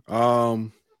 Seriously.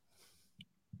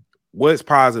 What's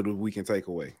positive we can take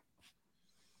away?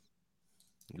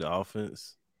 The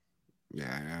offense.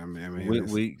 Yeah, I mean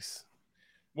weeks.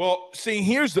 Well, see,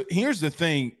 here's the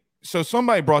thing. So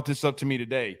somebody brought this up to me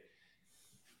today.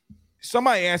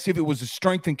 Somebody asked if it was a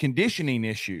strength and conditioning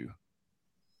issue.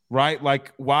 right?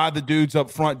 Like why the dudes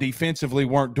up front defensively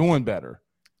weren't doing better.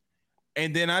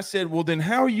 And then I said, well, then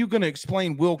how are you going to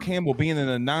explain Will Campbell being in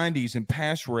the 90s in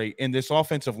pass rate and this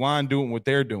offensive line doing what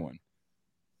they're doing?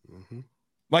 Mm-hmm.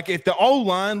 Like if the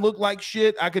O-line looked like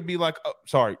shit, I could be like, oh,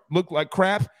 sorry, look like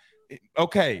crap.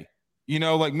 Okay. You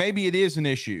know, like maybe it is an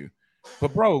issue.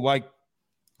 But, bro, like,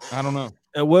 I don't know.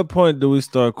 At what point do we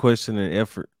start questioning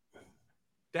effort?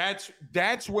 That's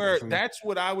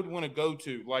what I would want to go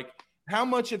to. Like, how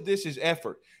much of this is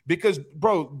effort? Because,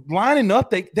 bro, lining up,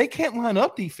 they can't line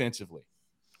up defensively.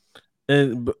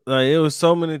 And like it was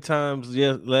so many times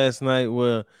last night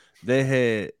where they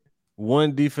had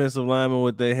one defensive lineman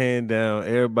with their hand down,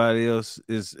 everybody else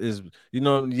is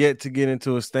yet to get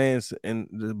into a stance, and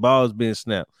the ball is being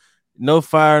snapped. No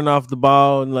firing off the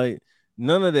ball, and like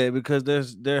none of that because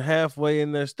they're halfway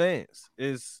in their stance.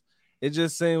 It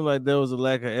just seemed like there was a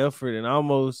lack of effort and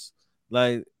almost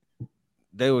like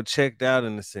they were checked out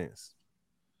in a sense.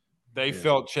 They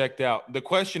felt checked out. The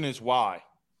question is why?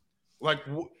 Like,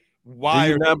 why?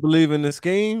 Do you not believe in the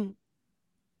scheme?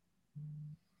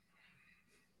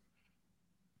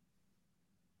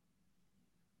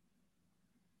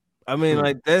 I mean,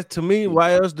 like that to me,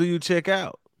 why else do you check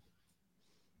out?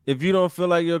 If you don't feel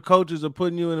like your coaches are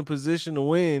putting you in a position to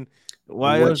win,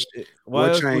 what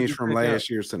changed from last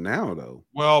year to now, though?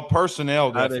 Well,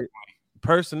 personnel definitely.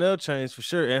 Personnel changed for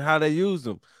sure, and how they use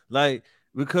them. Like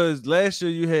because last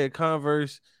year you had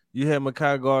Converse, you had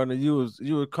Mekhi Gardner, you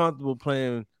were comfortable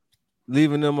playing,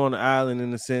 leaving them on the island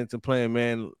in a sense and playing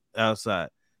man outside.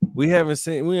 We ain't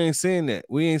seeing that.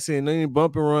 We ain't seeing any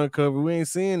bump and run cover. We ain't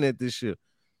seeing that this year.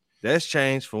 That's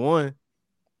changed for one.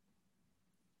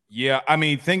 Yeah, I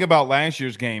mean, think about last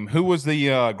year's game. Who was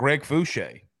the Greg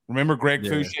Fouché? Remember Greg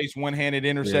Fouché's one-handed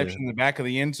interception in the back of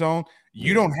the end zone?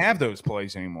 You don't have those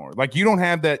plays anymore. Like you don't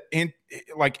have that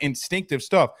instinctive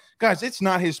stuff. Guys, it's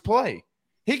not his play.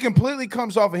 He completely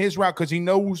comes off of his route because he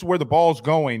knows where the ball's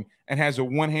going and has a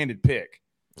one-handed pick.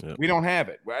 Yep. We don't have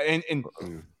it. And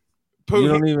you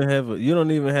don't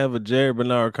even have a Jared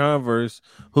Bernard Converse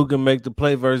who can make the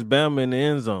play versus Bama in the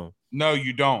end zone. No,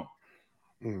 you don't.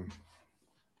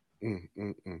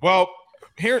 Well,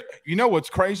 here, you know what's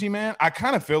crazy, man? I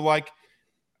kind of feel like,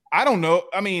 I don't know.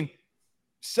 I mean,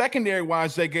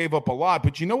 secondary-wise, they gave up a lot,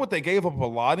 but you know what they gave up a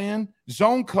lot in?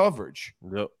 Zone coverage.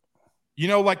 Yep. You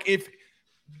know, like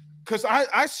because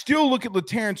I still look at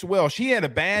LaTerrence Welsh. He had a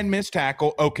bad missed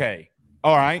tackle. Okay.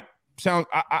 All right.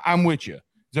 I'm with you.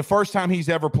 It's the first time he's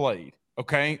ever played.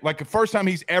 Okay. Like the first time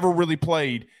he's ever really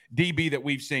played DB that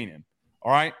we've seen him.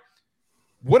 All right.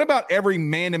 What about every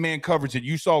man-to-man coverage that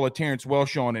you saw LaTerrence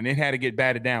Welsh on and it had to get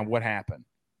batted down? What happened?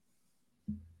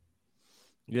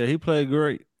 Yeah, he played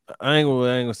great. I ain't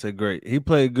gonna say great. He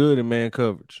played good in man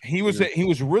coverage. He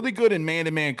was really good in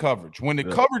man-to-man coverage. When the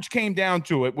coverage came down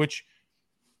to it, which,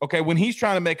 okay, when he's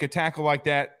trying to make a tackle like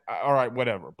that, all right,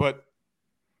 whatever. But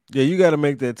yeah, you got to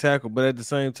make that tackle. But at the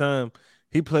same time,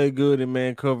 he played good in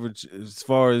man coverage as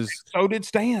far as. So did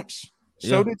Stamps.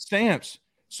 So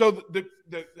the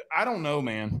I don't know,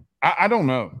 man. I don't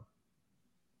know.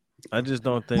 I just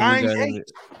don't think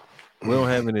we don't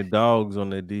have any dogs on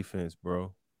their defense,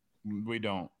 bro. We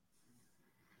don't.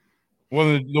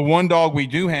 Well, the one dog we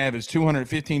do have is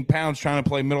 215 pounds trying to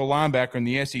play middle linebacker in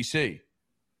the SEC.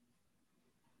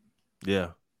 Yeah.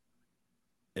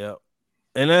 Yeah.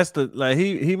 And that's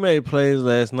he made plays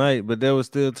last night, but there was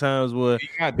still times where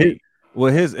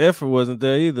his effort wasn't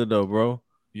there either, though, bro.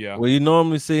 Yeah. Well, you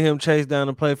normally see him chase down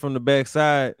the play from the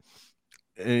backside,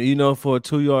 and for a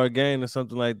 2-yard gain or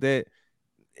something like that.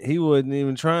 He wasn't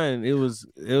even trying. That was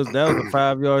a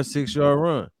 5-yard, 6-yard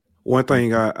run. One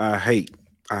thing I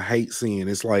hate seeing,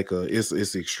 it's like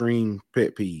it's extreme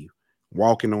pet peeve,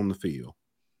 walking on the field.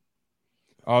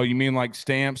 Oh, you mean like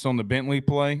Stamps on the Bentley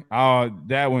play? Oh,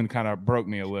 that one kind of broke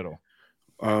me a little.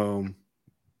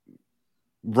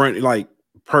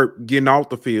 Getting off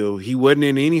the field, he wasn't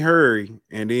in any hurry,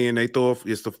 and then they throw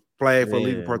it's the flag for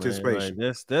illegal participation.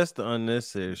 Man, that's the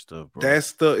unnecessary stuff, bro.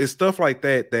 It's stuff like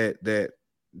that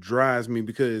drives me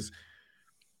because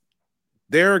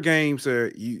there are games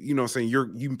that you know what I'm saying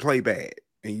you can play bad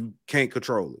and you can't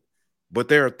control it, but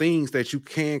there are things that you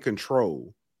can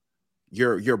control.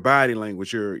 Your body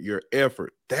language, your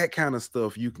effort, that kind of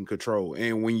stuff you can control.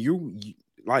 And when you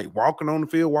like walking on the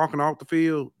field, walking off the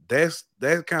field,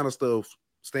 that kind of stuff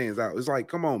stands out. It's like,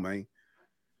 come on, man.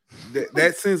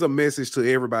 That sends a message to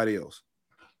everybody else.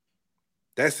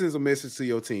 That sends a message to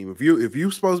your team. If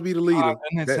you're supposed to be the leader,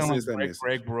 that sends that message.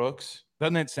 Greg Brooks.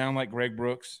 Doesn't that sound like Greg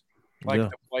Brooks? Like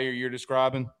the player you're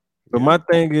describing? But my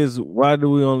thing is, why do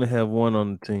we only have one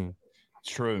on the team?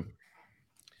 It's true.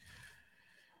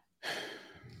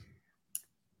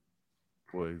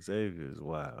 Boy, Xavier is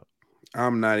wild.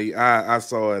 I'm not. I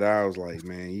saw it. I was like,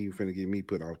 man, you finna get me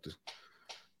put off the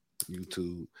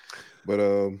YouTube. But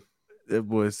that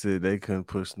boy said they couldn't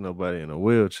push nobody in a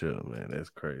wheelchair. Man, that's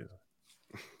crazy.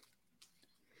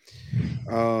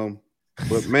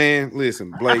 But man,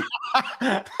 listen, Blake.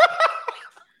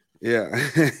 Yeah,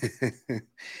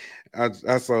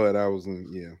 I saw it. I was in.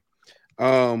 Yeah.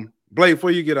 Blake,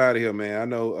 before you get out of here, man, I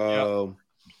know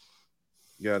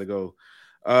you got to go.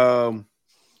 I'm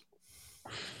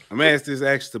gonna ask this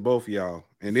actually to both of y'all,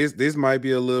 and this might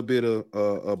be a little bit of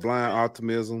a blind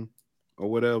optimism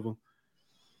or whatever.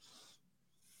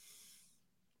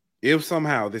 If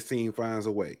somehow this team finds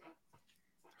a way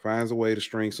to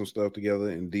string some stuff together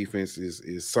and defense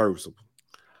is serviceable,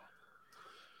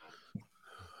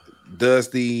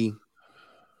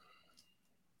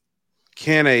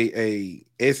 can a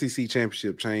SEC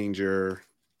championship change your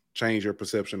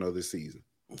perception of this season?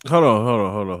 Hold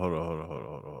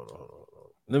on.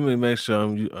 Let me make sure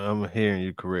I'm hearing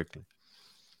you correctly.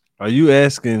 Are you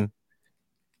asking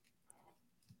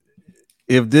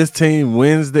if this team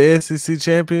wins the SEC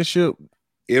championship?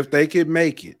 If they could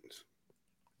make it,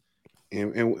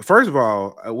 and first of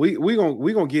all, we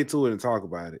gonna get to it and talk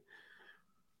about it.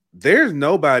 There's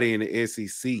nobody in the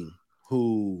SEC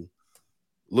who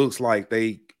looks like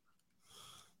they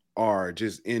are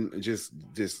just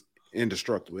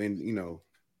indestructible, and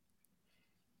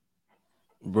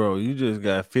bro, you just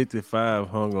got 55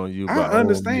 hung on you. I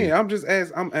understand. I'm just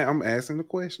asking. I'm asking the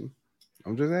question.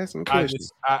 I'm just asking the question.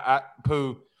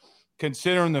 Pooh,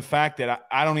 considering the fact that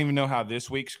I don't even know how this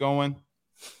week's going.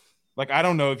 Like, I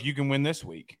don't know if you can win this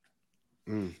week.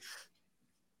 I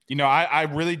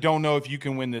really don't know if you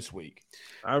can win this week.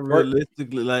 I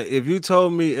realistically, like, if you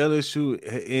told me LSU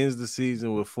ends the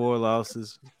season with 4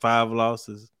 losses, 5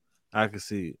 losses, I could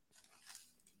see it.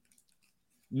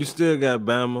 You still got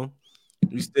Bama.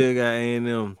 You still got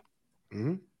A&M.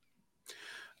 Mm-hmm.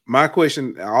 My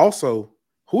question also: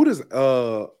 who does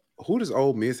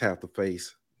Ole Miss have to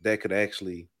face that could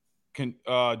actually?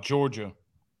 Georgia.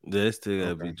 They still got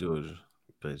to beat Georgia.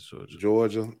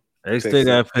 Georgia. They still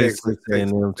got to face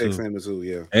A&M too.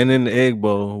 Yeah. And then the Egg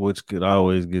Bowl, which could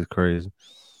always get crazy.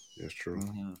 That's true.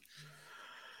 Mm-hmm.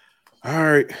 All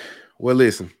right. Well,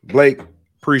 listen, Blake,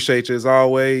 appreciate you as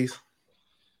always.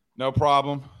 No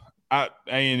problem.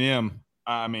 A&M.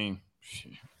 I mean,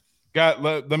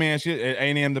 let me ask you: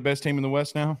 A&M the best team in the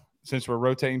West now, since we're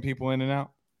rotating people in and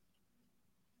out?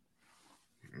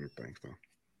 I don't think so.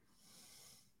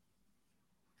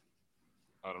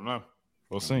 I don't know.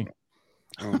 We'll see.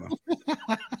 I don't know.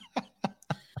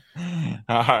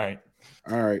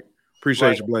 All right.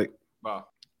 Appreciate you, Blake. Bye.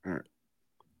 All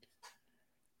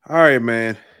right,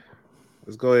 man.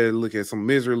 Let's go ahead and look at some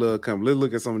misery love coming. Let's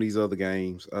look at some of these other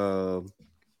games that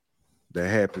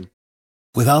happened.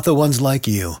 Without the ones like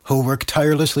you, who work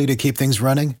tirelessly to keep things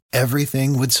running,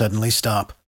 everything would suddenly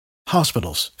stop.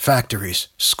 Hospitals, factories,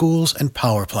 schools, and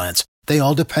power plants, they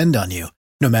all depend on you.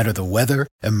 No matter the weather,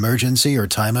 emergency, or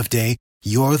time of day,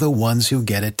 you're the ones who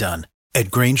get it done.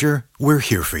 At Grainger, we're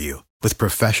here for you with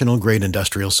professional-grade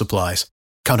industrial supplies.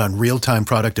 Count on real-time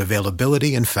product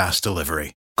availability and fast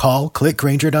delivery. Call,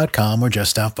 clickgrainger.com, or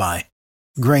just stop by.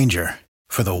 Grainger,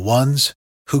 for the ones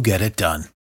who get it done.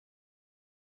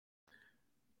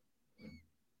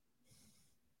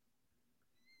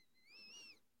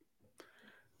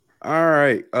 All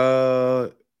right.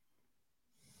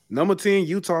 Number 10,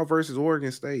 Utah versus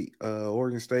Oregon State.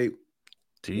 Oregon State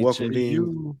welcomed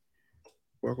in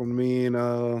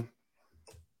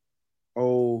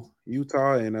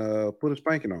Utah and put a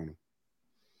spanking on them.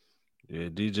 Yeah,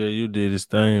 DJU did his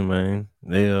thing, man.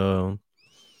 They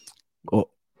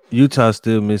Utah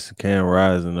still missing Cam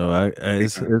Rising though.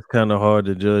 It's kind of hard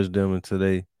to judge them until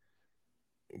they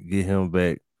get him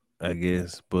back, I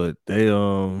guess. But they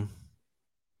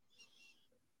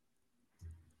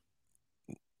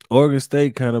Oregon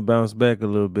State kind of bounced back a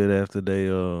little bit after they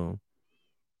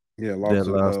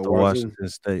lost to Washington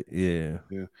State. Yeah.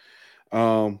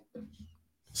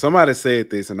 Somebody said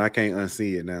this, and I can't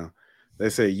unsee it now. They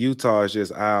said Utah is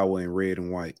just Iowa in red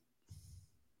and white.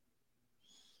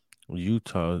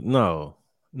 Utah, no.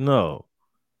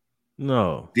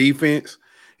 Defense.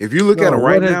 If you look at them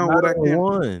right now, what I can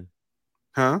won?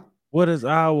 Huh? What is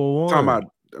Iowa won?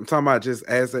 I'm talking about just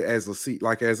as a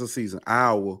season.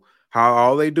 Iowa. How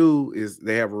all they do is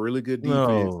they have a really good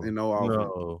defense and no offense.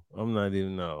 No, I'm not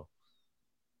even No,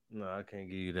 I can't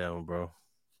give you that one, bro.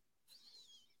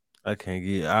 I can't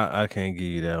give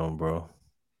you that one, bro.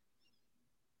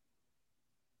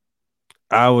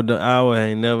 Iowa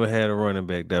ain't never had a running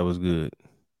back that was good.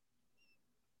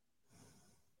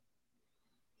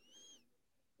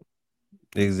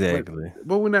 Exactly.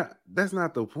 But we're not. That's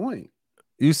not the point.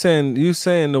 You saying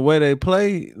the way they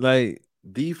play, like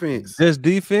Defense. just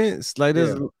defense, like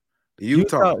this.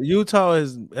 Yeah. Utah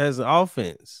has an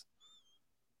offense.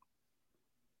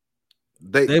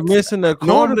 They're missing their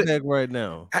quarterback right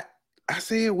now. I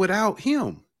said without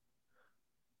him.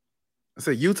 I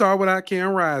said Utah without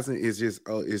Cam Rising is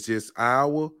just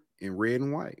Iowa in red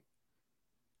and white.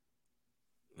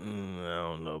 I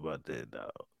don't know about that, dog.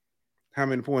 How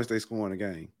many points they score in a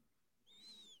game?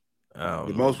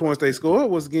 The most points they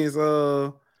scored was against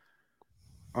Florida,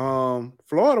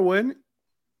 wasn't it?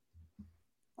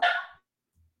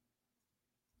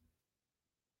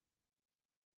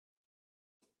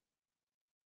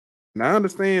 Now I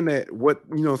understand that what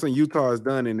Utah has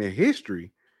done in their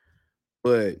history,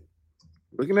 but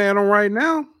looking at them right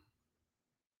now,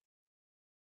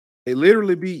 they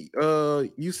literally beat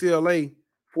UCLA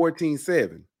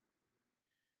 14-7.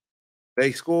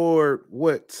 They scored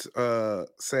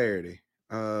Saturday?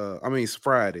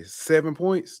 Friday. 7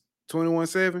 points,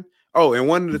 21-7. Oh, and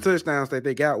one of the touchdowns that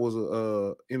they got was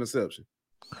a interception.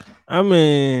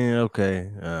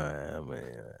 Okay.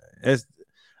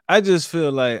 I just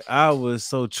feel like I was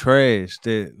so trash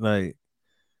that like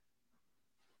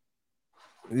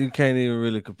you can't even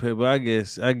really compare. But I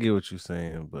guess I get what you're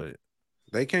saying, but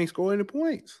they can't score any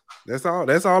points. That's all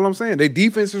I'm saying. Their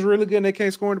defense is really good and they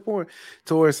can't score any points.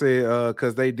 Torres said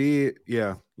because they did,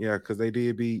 because they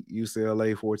did beat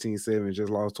UCLA 14-7,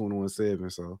 just lost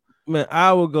 21-7. So man,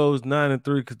 Iowa goes 9-3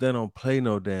 because they don't play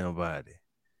no damn body.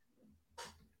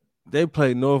 They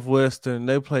play Northwestern,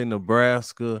 they play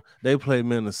Nebraska, they play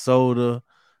Minnesota,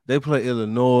 they play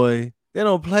Illinois. They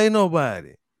don't play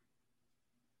nobody.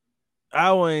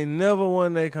 Iowa ain't never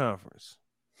won their conference.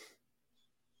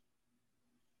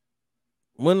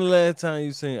 When the last time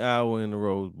you seen Iowa in the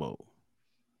Rose Bowl?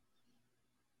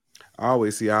 I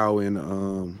always see Iowa in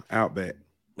the Outback.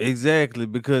 Exactly,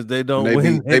 because they don't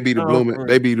win. They be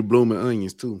the blooming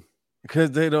onions too.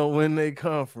 Because they don't win their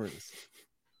conference.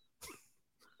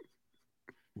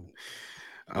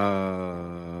 That's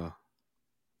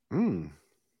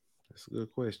a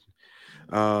good question.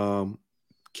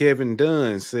 Kevin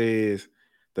Dunn says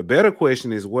the better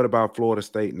question is, what about Florida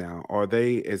State now? Are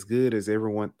they as good as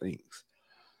everyone thinks?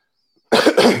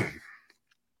 I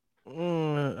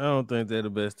don't think they're the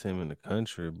best team in the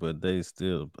country, but I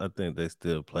think they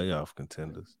still playoff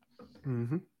contenders.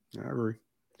 Mm-hmm. I agree.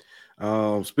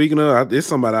 Speaking of, this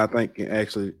somebody I think can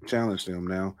actually challenge them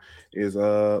now is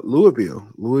Louisville.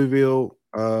 Louisville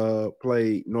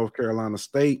played North Carolina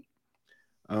State.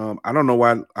 I don't know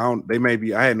why. I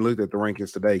hadn't looked at the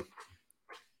rankings today,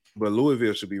 but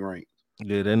Louisville should be ranked.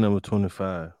 Yeah, they're number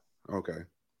 25. Okay,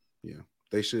 yeah,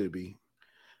 they should be.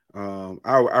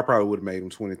 I probably would have made them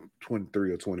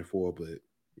 23 or 24, but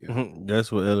yeah.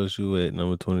 That's what LSU at,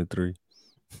 number 23.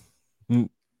 Yeah.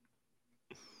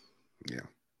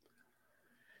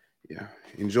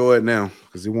 Enjoy it now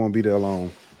because it won't be that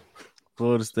long.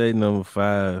 Florida State number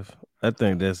 5. I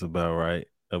think that's about right,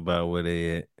 about where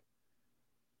they at.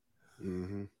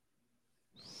 Mm-hmm.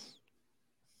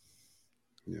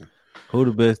 Yeah. Who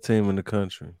the best team in the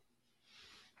country?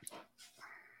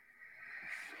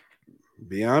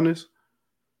 Be honest,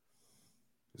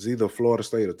 it's either Florida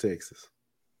State or Texas.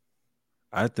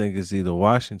 I think it's either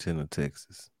Washington or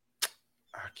Texas.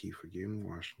 I keep forgetting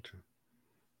Washington.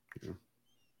 Yeah.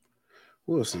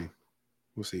 We'll see.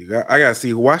 I gotta see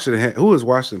who has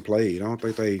Washington played.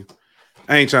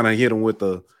 I ain't trying to hit them with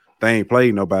they ain't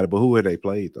played nobody, but who have they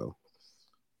played though?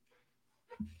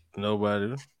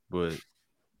 Nobody, but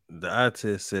the eye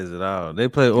test says it all. They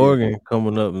play Oregon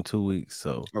coming up in 2 weeks,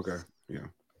 so okay, yeah.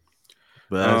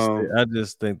 But I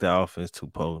just think the offense too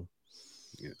potent.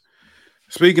 Yeah.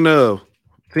 Speaking of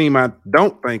team, I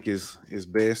don't think is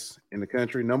best in the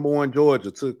country. Number 1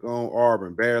 Georgia took on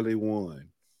Auburn, barely won.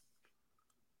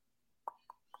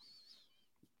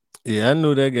 Yeah, I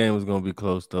knew that game was gonna be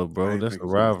close though, bro. That's a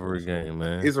rivalry game,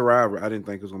 man. It's a rivalry. I didn't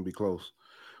think it was gonna be close.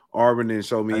 Auburn didn't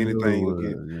show me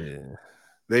anything.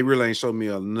 They really ain't showed me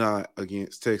a lot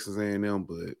against Texas A&M,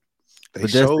 but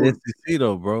that's the SEC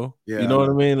though, bro. Yeah, you know what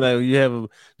I mean? Like you have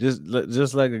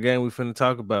just like a game we finna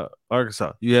talk about,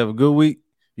 Arkansas. You have a good week,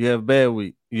 you have a bad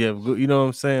week. You have good, you know what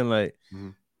I'm saying? Like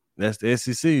that's the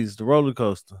SEC, it's the roller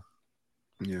coaster.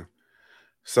 Yeah.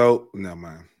 So never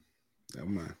mind.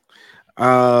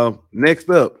 Next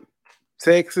up,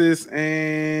 Texas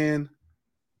and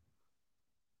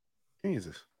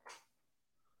Kansas.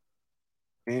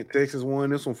 And Texas won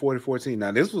this one 40-14.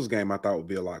 Now, this was a game I thought would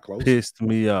be a lot closer. Pissed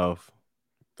me off.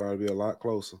 Thought it'd be a lot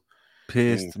closer.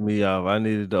 Pissed me off. I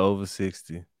needed the over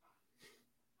 60.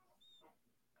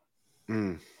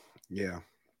 Yeah.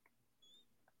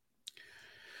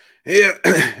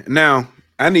 Yeah. Now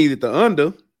I needed the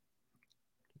under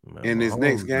Man, in this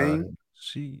next Mahomes out game.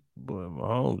 here.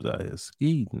 Mahomes out here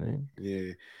skiing, man.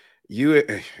 Yeah. You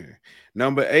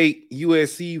number 8,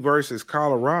 USC versus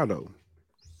Colorado.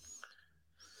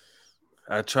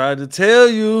 I tried to tell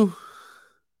you,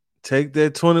 take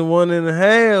that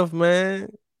 21.5, man.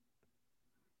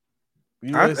 I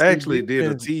USC actually did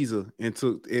a defense. teaser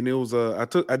and it was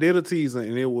I did a teaser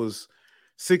and it was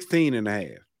 16 and a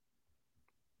half.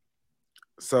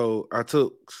 So I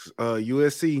took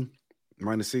USC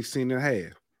minus 16 and a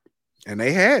half. And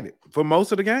they had it for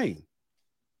most of the game.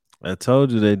 I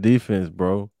told you their defense,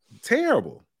 bro.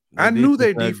 Terrible. Their I knew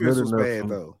their not defense good was enough bad for me.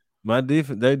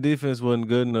 though. Their defense wasn't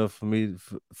good enough for me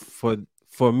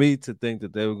for me to think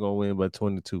that they were gonna win by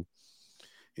 22.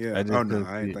 Yeah. I just Oh no, couldn't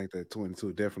I see didn't it. think that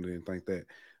 22. Definitely didn't think that.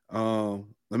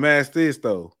 Let me ask this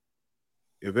though.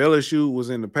 If LSU was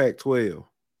in the Pac-12,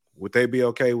 would they be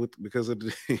okay with because of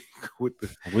the with the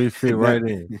We fit not, right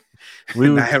in. We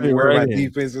would not having fit to worry right about in.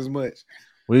 defense as much?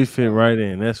 We fit right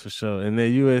in, that's for sure. And that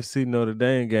USC Notre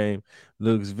Dame game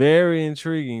looks very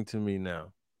intriguing to me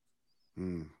now.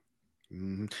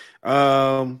 Mm-hmm.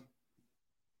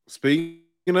 Speaking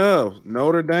of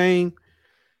Notre Dame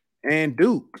and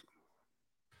Duke,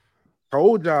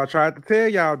 told y'all, tried to tell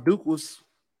y'all Duke was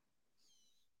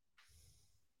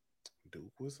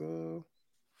all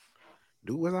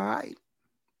right.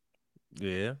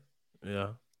 Yeah.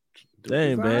 Duke They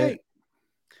ain't was all bad. right.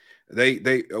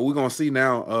 They we're gonna see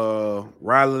now.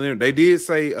 Riley Leonard. They did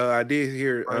say I did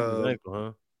hear Ankle,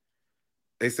 huh?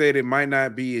 they said it might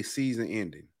not be a season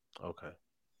ending. Okay.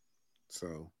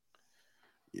 So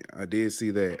yeah, I did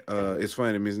see that. It's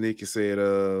funny, Miss Nikki said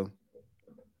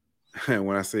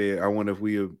when I said I wonder if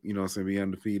we'll, be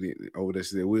undefeated over there,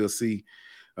 she said we'll see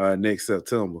next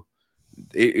September.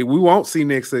 We won't see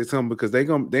next September because they're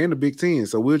in the Big Ten.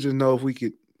 So we'll just know if we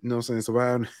could,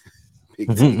 survive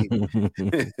Big Ten.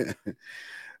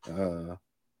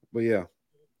 But yeah.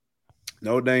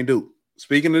 No dang Duke.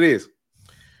 Speaking of this,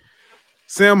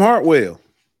 Sam Hartwell.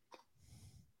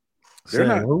 They're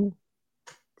not who?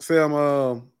 Sam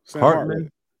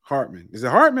Hartman? Hartman. Is it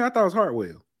Hartman? I thought it was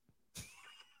Hartwell.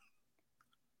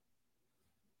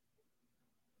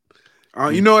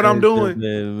 You know what I'm doing?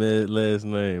 Man, last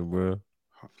name, bro.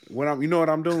 You know what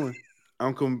I'm doing?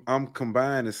 I'm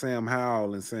combining Sam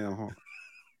Howell and Sam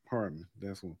Hartman.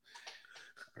 That's one.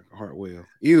 Hartwell.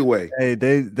 Either way. Hey,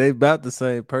 they about the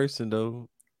same person though.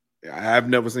 I've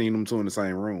never seen them two in the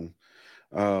same room.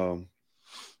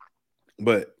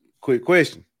 But quick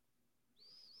question.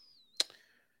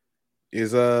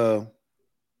 Is it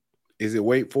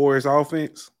Wake Forest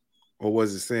offense or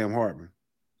was it Sam Hartman?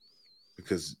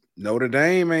 Because Notre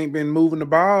Dame ain't been moving the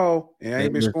ball and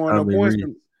ain't been scoring no points.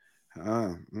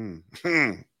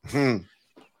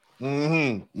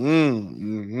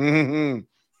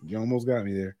 You almost got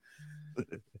me there.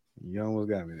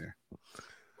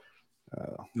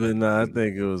 But no, I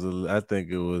think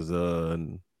it was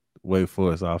Wake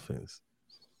Forest offense.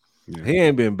 Yeah. He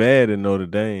ain't been bad in Notre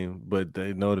Dame, but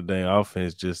the Notre Dame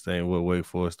offense just ain't what Wake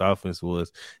Forest offense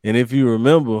was. And if you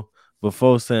remember,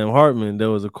 before Sam Hartman, there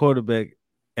was a quarterback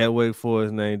at Wake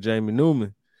Forest named Jamie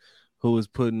Newman who was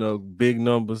putting up big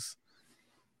numbers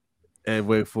at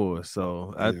Wake Forest.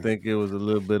 So I think it was a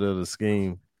little bit of the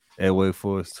scheme at Wake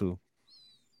Forest too.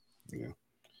 Yeah.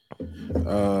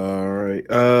 All right.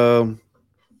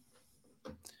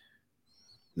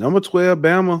 Number 12,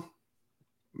 Bama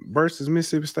versus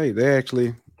Mississippi State. They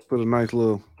actually put a nice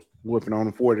little whooping on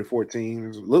them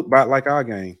 40-14. It looked about like our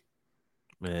game.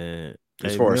 Man.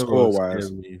 As far as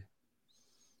score-wise.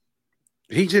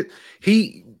 He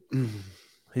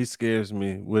scares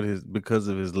me because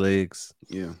of his legs.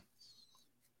 Yeah.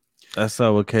 I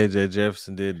saw what KJ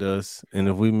Jefferson did to us. And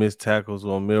if we miss tackles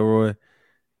on Milroy,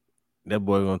 that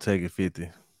boy gonna take it 50.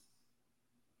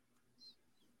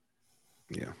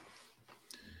 Yeah.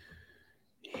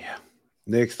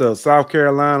 Next up, South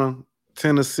Carolina,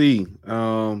 Tennessee.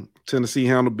 Tennessee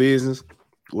handled business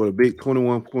with a big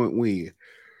 21-point win.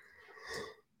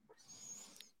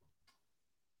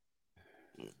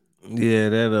 Yeah,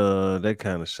 that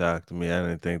kind of shocked me. I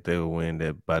didn't think they would win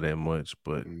that by that much,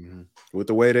 but with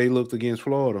the way they looked against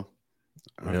Florida.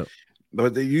 Yep.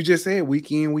 But you just said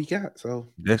week in, week out. So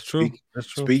that's true. That's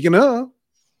true. Speaking of,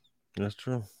 that's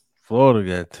true. Florida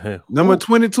got that. Number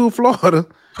 22, Florida.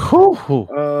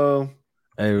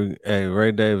 Hey,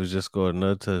 Ray Davis just scored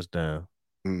another touchdown.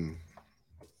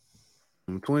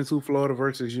 22 Florida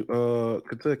versus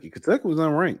Kentucky. Kentucky was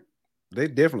unranked. They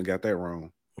definitely got that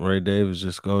wrong. Ray Davis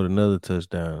just scored another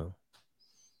touchdown.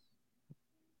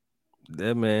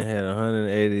 That man had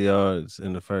 180 yards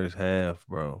in the first half,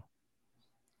 bro.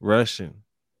 rushing.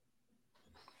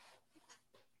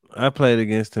 I played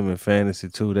against him in fantasy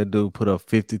too. That dude put up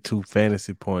 52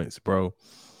 fantasy points, bro.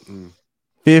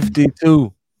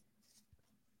 52.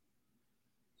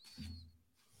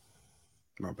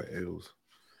 My bad. It was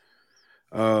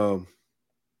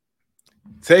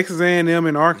Texas A&M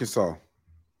and Arkansas.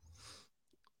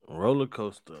 Roller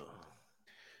coaster.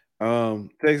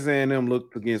 Texas A&M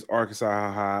looked against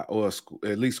Arkansas high, or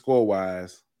at least score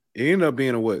wise. It ended up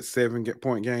being a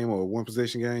 7-point game or a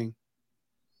 1-possession game.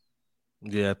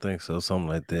 Yeah, I think so. Something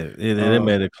like that. Yeah, they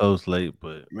made it close late,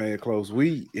 but made it close.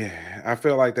 I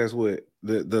felt like that's what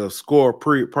the score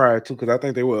prior to, because I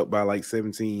think they were up by like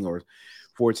 17 or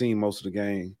 14 most of the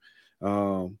game.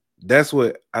 That's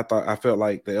what I thought. I felt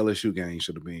like the LSU game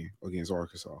should have been against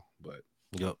Arkansas, but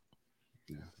yep.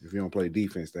 Yeah, if you don't play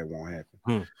defense, that won't happen.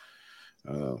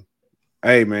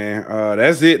 Hey man,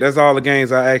 that's it. That's all the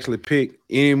games I actually picked.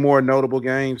 Any more notable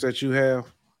games that you have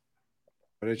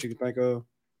or that you can think of?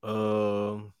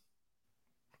 No,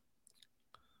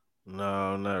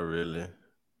 not really.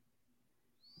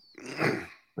 It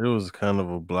was kind of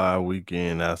a blah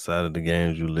weekend outside of the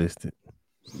games you listed.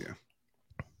 Yeah.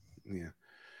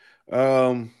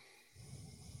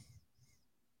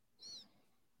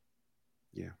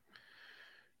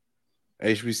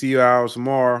 HBCU hours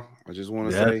tomorrow. I just want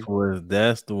to say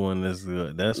that's the one that's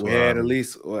good. That's we had at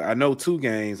least, I know, 2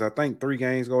 games. I think 3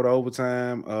 games go to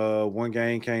overtime. 1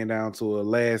 game came down to a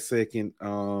last second.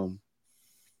 Oh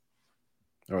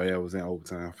yeah, it was in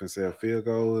overtime. I said a field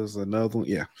goal is another one.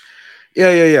 Yeah.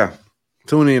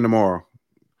 Tune in tomorrow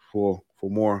for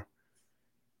more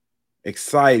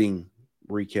exciting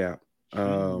recap.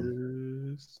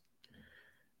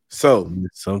 So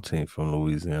some team from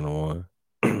Louisiana won.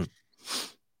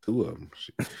 2 of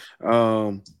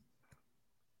them.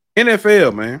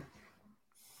 NFL, man.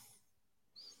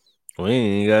 We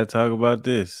ain't gotta talk about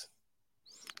this.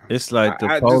 It's like the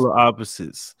polar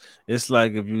opposites. It's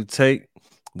like if you take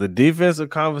the defensive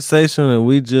conversation that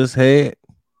we just had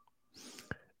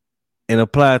and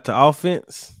apply it to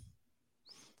offense,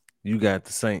 you got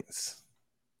the Saints.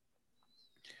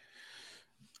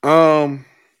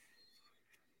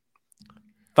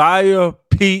 Fire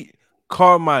Pete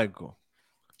Carmichael.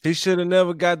 He should have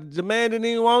never got the man didn't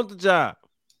even want the job.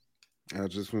 I was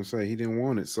just gonna say he didn't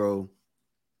want it. So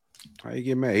how you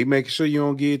get mad? He making sure you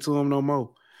don't give it to him no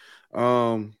more.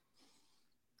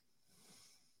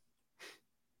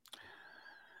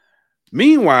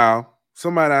 Meanwhile,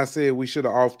 somebody I said we should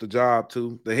have offered the job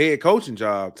to, the head coaching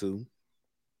job to.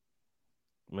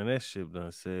 Man, that ship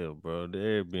done sailed, bro. The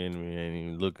Airbnb ain't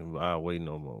even looking our way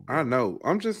no more, bro. I know.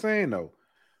 I'm just saying though,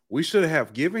 we should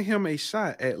have given him a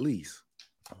shot at least.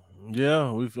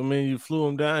 Yeah, you flew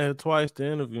him down here twice to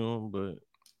interview him, but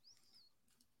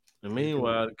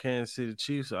meanwhile, the Kansas City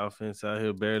Chiefs offense out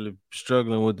here barely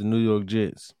struggling with the New York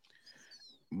Jets.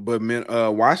 But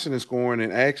Washington scoring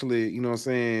and actually, you know what I'm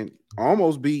saying,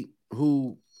 almost beat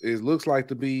who looks like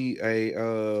to be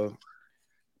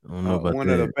one of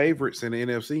the favorites in the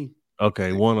NFC.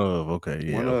 Okay, one of.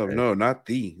 No, not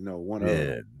the. No, one of.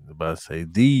 Yeah, about to say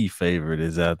the favorite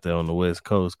is out there on the West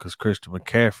Coast because Christian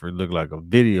McCaffrey look like a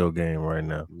video game right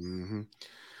now.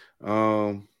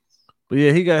 But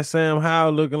yeah, he got Sam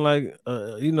Howell looking like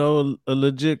a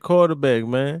legit quarterback,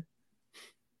 man.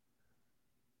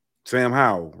 Sam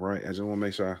Howell, right? I just want to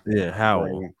make sure.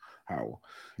 Howell.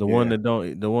 The one that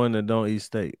don't eat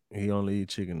steak. He only eat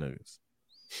chicken nuggets.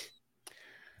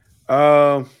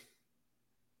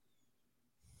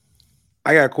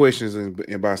 I got questions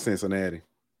about Cincinnati.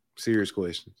 Serious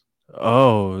questions.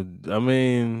 Oh, I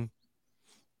mean,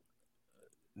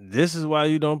 this is why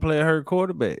you don't play a hurt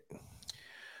quarterback.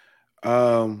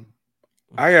 I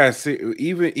gotta see.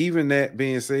 Even that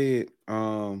being said,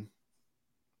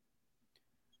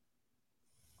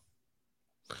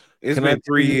 it's been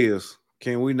 3 years.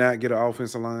 Can we not get an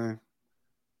offensive line?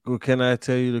 Well, can I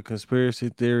tell you the conspiracy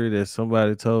theory that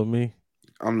somebody told me?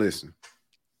 I'm listening.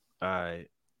 All right.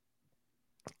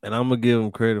 And I'm going to give him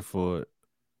credit for it.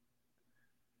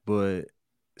 But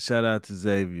shout out to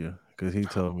Xavier because he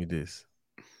told me this.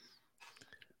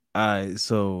 All right,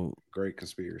 so. Great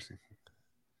conspiracy.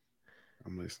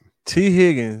 I'm listening. T.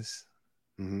 Higgins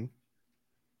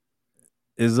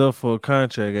is up for a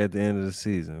contract at the end of the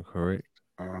season, correct?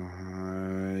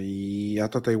 Yeah, I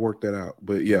thought they worked that out,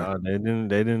 but yeah. No,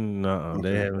 they didn't. Okay.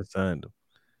 They haven't signed him.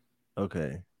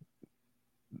 Okay.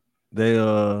 They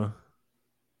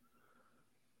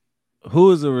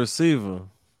who is a receiver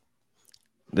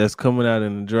that's coming out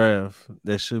in the draft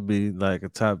that should be like a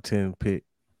top 10 pick?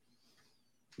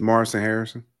 Marvin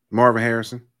Harrison.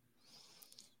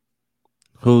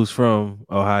 Who's from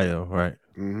Ohio, right?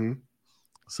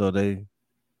 So they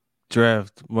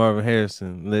draft Marvin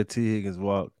Harrison, let T. Higgins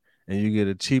walk, and you get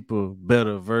a cheaper,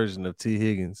 better version of T.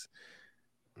 Higgins,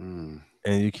 and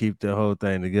you keep the whole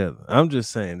thing together. I'm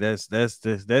just saying that's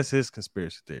his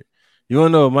conspiracy theory. You want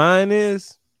to know what mine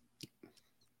is?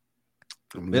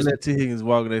 They let T. Higgins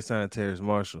walk, and they signed Terrace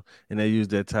Marshall, and they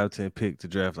used that top 10 pick to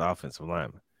draft offensive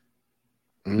lineman.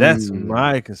 That's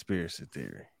my conspiracy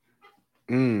theory.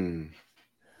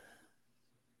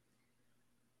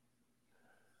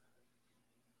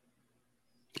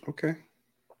 Okay.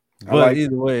 But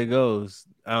either way it goes,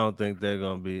 I don't think they're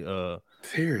gonna be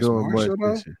Terrace doing Marshall,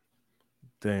 much this year.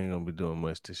 They ain't gonna be doing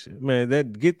much this year. Man,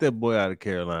 get that boy out of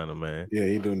Carolina, man. Yeah,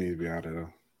 he do need to be out of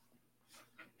there.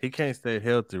 He can't stay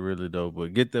healthy really though,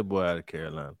 but get that boy out of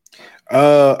Carolina.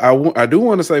 I do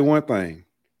want to say one thing.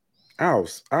 I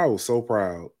was so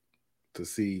proud to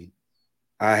see.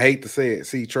 I hate to say it.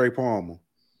 See Trey Palmer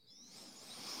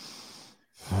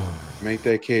make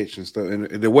that catch and stuff, and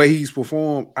the way he's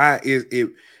performed,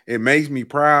 it makes me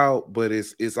proud, but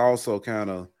it's also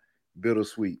kind of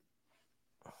bittersweet.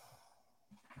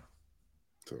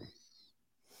 So,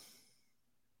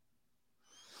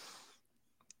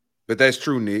 but that's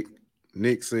true, Nick.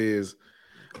 Nick says,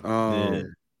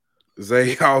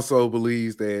 Zay also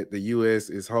believes that the U.S.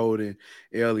 is holding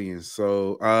aliens.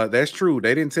 So that's true.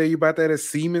 They didn't tell you about that at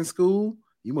Seaman School.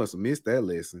 You must have missed that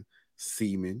lesson,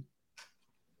 Seaman.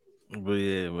 But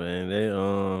yeah,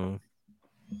 man,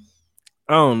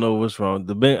 I don't know what's wrong.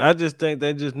 I just think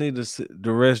they just need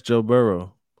to rest Joe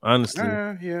Burrow. Honestly,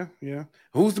 yeah.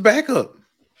 Who's the backup?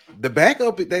 The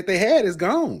backup that they had is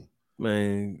gone.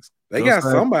 Man, they got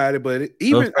somebody, but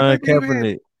even I think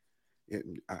Kaepernick.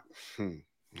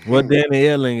 What Danny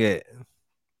Etling at?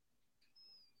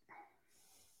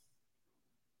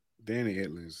 Danny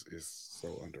Etling is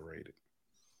so underrated.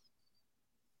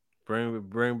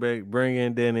 Bring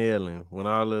in Danny Etling when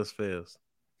all else fails.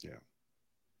 Yeah,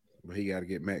 but he got to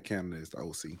get Matt Canada as the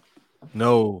OC.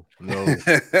 No.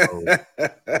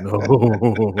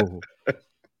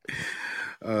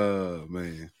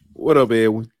 Man, what up,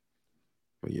 Edwin?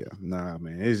 But yeah, nah,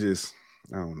 man, it's just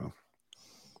I don't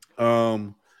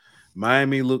know.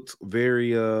 Miami looked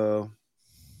very Some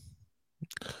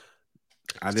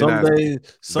days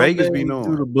be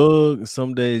knowing. you the bug,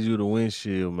 some days you the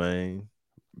windshield, man.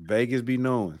 Vegas be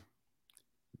knowing.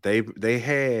 They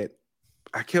had.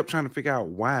 I kept trying to figure out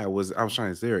why is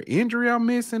there an injury I'm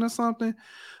missing or something?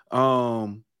 But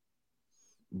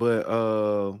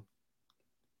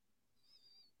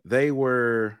they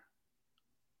were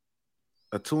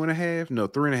a 2.5, no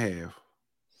 3.5,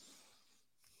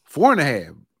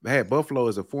 4.5. They had Buffalo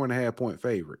as a 4.5 point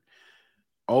favorite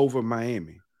over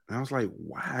Miami. And I was like,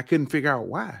 why? I couldn't figure out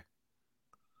why.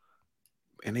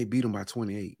 And they beat them by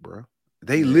 28, bro.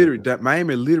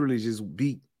 Miami literally just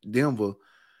beat Denver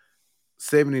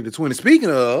 70-20.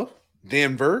 Speaking of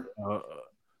Denver,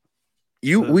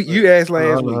 you asked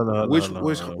last week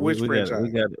which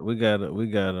franchise? We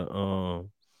gotta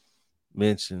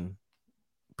mention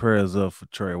prayers up for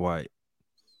Trey White.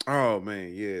 Oh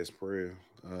man, yes, prayer.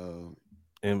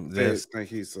 And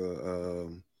think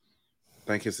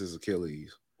it's his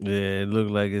Achilles. Yeah, it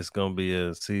looked like it's gonna be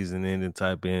a season-ending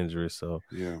type of injury. So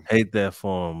yeah, hate that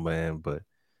for him, man. But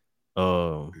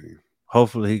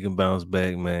hopefully he can bounce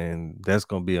back, man. That's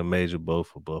gonna be a major blow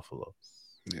for Buffalo.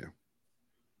 Yeah.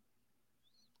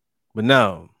 But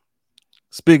now,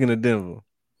 speaking of Denver,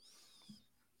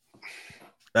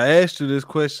 I asked you this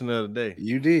question the other day.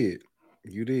 You did.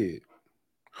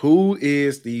 Who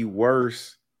is the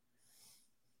worst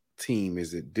team?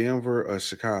 Is it Denver or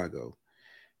Chicago?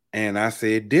 And I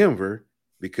said Denver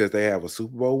because they have a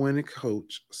Super Bowl winning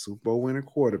coach, Super Bowl winning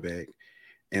quarterback,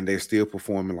 and they're still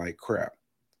performing like crap.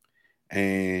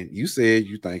 And you said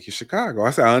you think it's Chicago.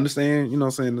 I said, I understand,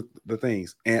 saying the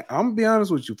things. And I'm going to be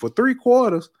honest with you. For 3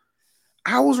 quarters,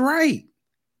 I was right.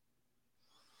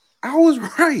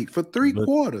 For 3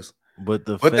 quarters. But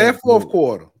that fourth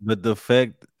quarter. But the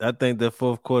fact, I think that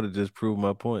fourth quarter just proved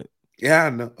my point. Yeah, I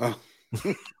know.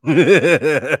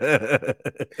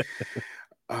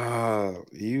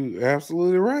 You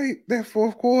absolutely right. That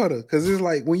fourth quarter. Because it's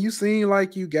like when you seem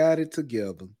like you got it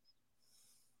together.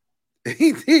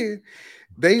 He did.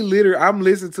 They literally, I'm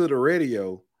listening to the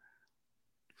radio.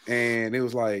 And it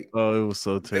was like, oh, it was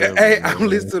so terrible. Hey, I'm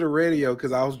listening to the radio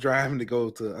because I was driving to go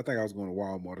to, I think I was going to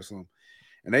Walmart or something.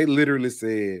 And they literally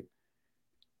said,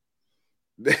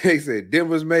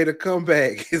 Denver's made a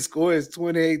comeback. His score is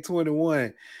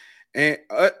 28-21. And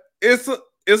it's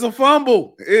a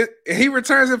fumble. He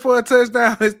returns it for a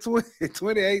touchdown. It's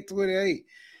 28-28.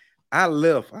 I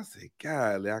left. I said,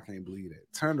 golly, I can't believe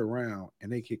that. Turned around and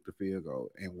they kicked the field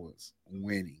goal and was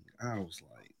winning. I was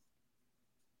like,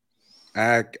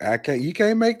 I can't. You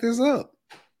can't make this up.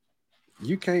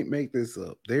 You can't make this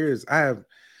up. There's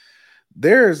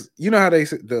you know how they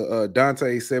say the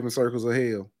Dante's 7 circles of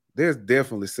hell. There's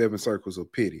definitely 7 circles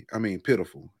of pity. I mean,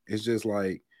 pitiful. It's just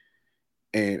like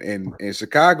and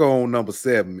Chicago on number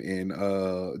 7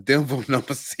 and Denver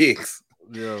number 6.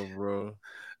 Yeah, bro.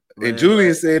 And Man,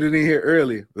 Julian said it in here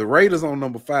earlier. The Raiders on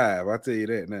number 5. I tell you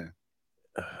that now.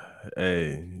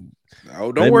 Hey,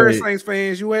 oh, don't worry, Saints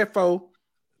fans. You at 4.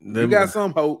 You got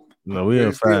some hope. No, we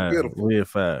at 5. We at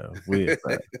 5. We at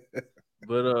 5.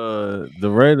 But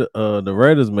the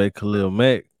Raiders made Khalil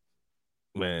Mack,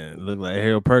 man, look like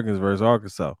Harold Perkins versus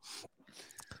Arkansas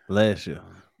last year.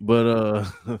 But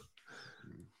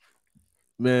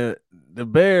man, the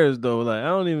Bears though, like I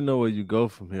don't even know where you go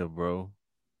from here, bro.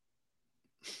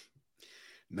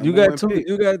 You got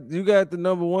the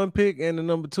number 1 pick and the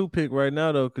number 2 pick right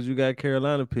now though, because you got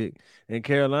Carolina pick, and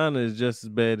Carolina is just as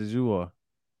bad as you are.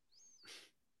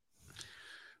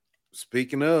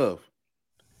 Speaking of,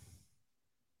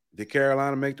 did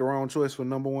Carolina make the wrong choice for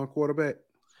number 1 quarterback?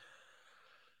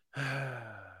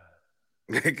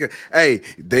 Hey,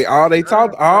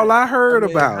 all I heard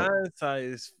about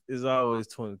hindsight is always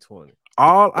 2020.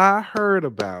 All I heard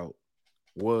about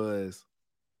was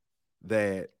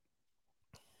that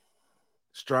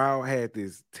Stroud had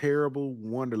this terrible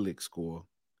Wonderlic score.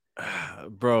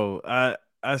 Bro,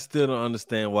 I still don't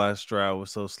understand why Stroud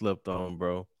was so slept on,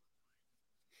 bro.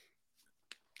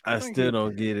 I still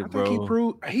don't get it,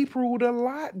 bro. He proved a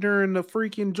lot during the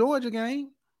freaking Georgia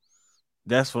game.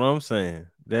 That's what I'm saying.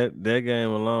 That game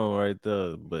alone right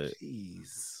there, but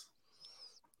jeez.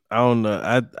 I don't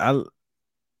know.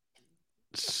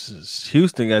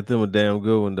 Houston got them a damn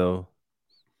good one though.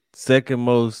 Second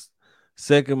most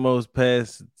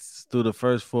passes through the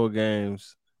first 4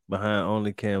 games behind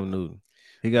only Cam Newton.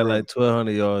 He got like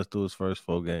 1,200 yards through his first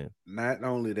 4 games. Not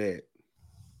only that,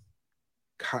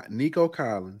 Nico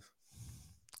Collins.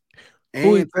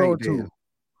 Who he throwing to?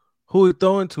 Who he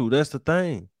throwing to? That's the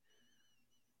thing.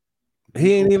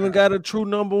 He ain't even got a true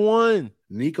number 1.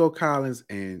 Nico Collins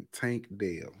and Tank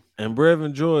Dell. And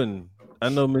Brevin Jordan. I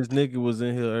know Miss Nikki was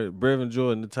in here. Brevin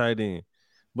Jordan, the tight end.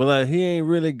 But like he ain't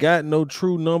really got no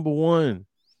true number 1.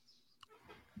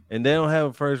 And they don't have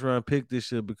a first round pick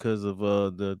this year because of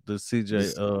the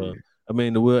CJ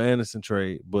the Will Anderson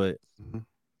trade. But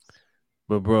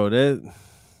bro, that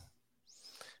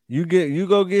you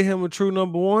go get him a true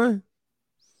number 1,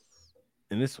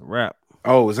 and it's a wrap.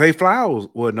 Oh, Zay Flowers.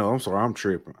 Well, no, I'm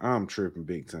sorry. I'm tripping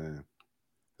big time.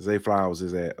 Zay Flowers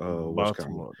is at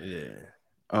Baltimore. Yeah.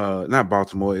 Not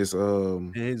Baltimore. It's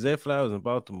Zay Flowers in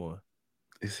Baltimore.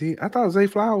 Is he? I thought Zay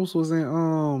Flowers was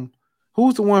in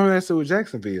who's the one that's with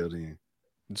Jacksonville then?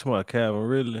 You talking about Calvin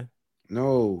Ridley?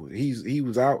 No, he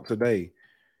was out today.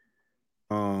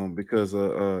 Because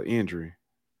of injury.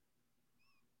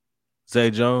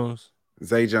 Zay Jones.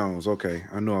 Okay.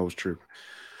 I know I was tripping.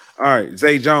 All right,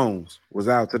 Zay Jones was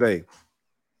out today.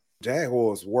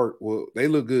 Jaguars they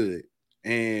look good,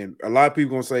 and a lot of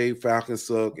people gonna say Falcons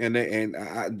suck, and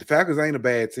the Falcons ain't a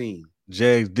bad team.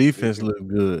 Jags defense look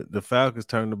good. The Falcons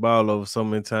turned the ball over so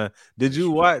many times. Did you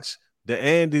watch the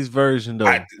Andy's version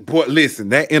though? Boy, listen,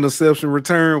 that interception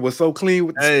return was so clean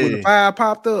when the fire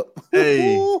popped up.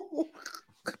 Hey,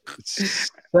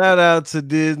 shout out to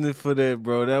Disney for that,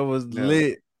 bro. That was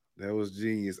lit. That was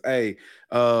genius. Hey,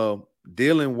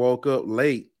 Dylan woke up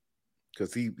late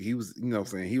because he was, you know what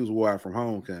I'm saying, he was wired from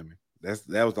homecoming. That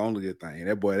was the only good thing.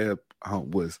 That boy that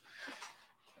was.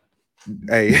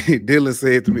 Hey, Dylan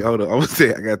said to me, hold on,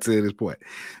 I got to tell this point.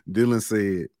 Dylan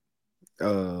said,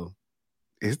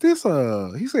 is this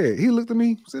he said, he looked at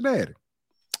me, said, Daddy,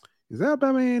 is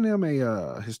Alabama A&M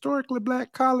a historically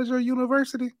black college or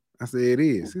university? I said, it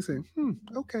is. He said,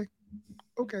 okay.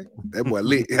 That boy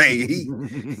lit. Hey, he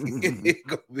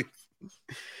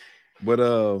but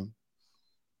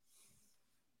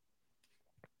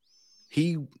he,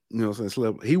 you know what I'm saying,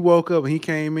 slept. He woke up and he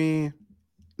came in.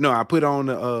 No, I put on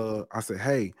I said,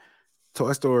 hey,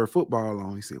 Toy Story football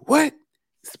on. He said, what?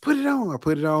 Put it on. I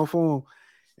put it on for him.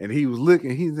 And he was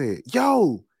looking. He said,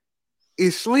 yo,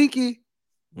 is Slinky?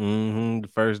 The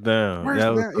first down. You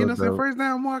know what I'm saying? First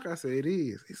down mark. I said, it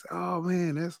is. He said, oh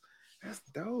man, that's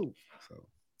dope. So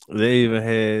they even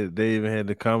had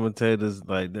the commentators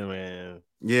like them, man.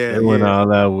 Yeah, they went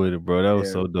all out with it, bro. That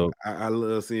was so dope. I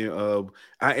love seeing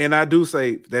I do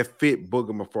say that fit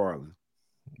Booger McFarland.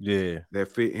 Yeah,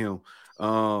 that fit him.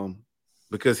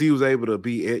 Because he was able to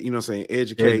be, you know what I'm saying,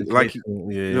 educate, like, you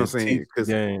know what I'm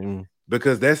saying?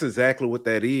 Because that's exactly what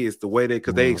that is. The way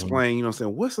because they explain, you know what I'm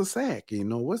saying, what's a sack? You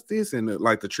know, what's this? And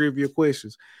like the trivia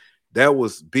questions. That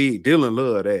was big. Dylan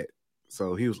loved that.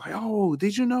 So he was like, "Oh,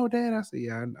 did you know that?" I said,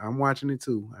 "Yeah, I'm watching it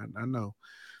too. I know."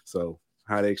 So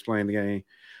how they explain the game,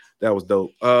 that was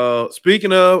dope.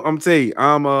 Speaking of, I'm gonna tell you,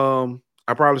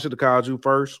 I probably should have called you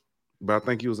first, but I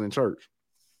think you was in church.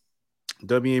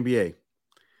 WNBA.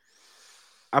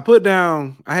 I put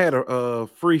down. I had a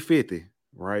free 50,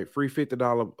 right? Free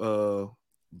 $50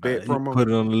 bet You promo. put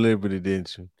it on the Liberty,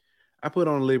 didn't you? I put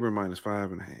on Liberty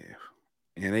 -5.5,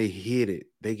 and they hit it.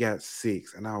 They got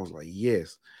 6, and I was like,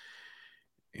 yes.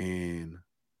 And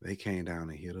they came down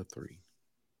and hit a 3.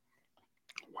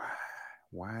 Why?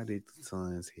 Why did the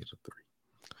Suns hit a 3?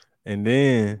 And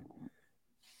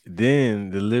then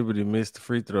the Liberty missed the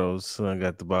free throws. Son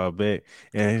got the ball back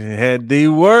and had the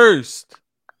worst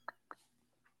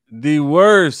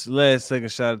last second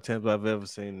shot attempt I've ever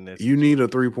seen in that. You need a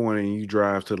 3-pointer and you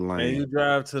drive to the lane. And you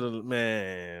drive to the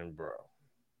man, bro.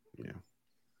 Yeah.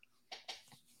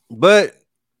 But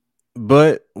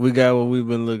we got what we've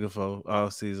been looking for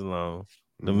all season long.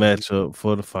 The matchup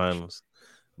for the finals.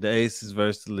 The Aces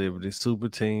versus the Liberty. Super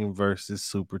team versus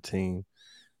super team.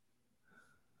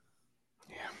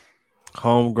 Yeah.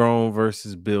 Homegrown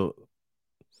versus built.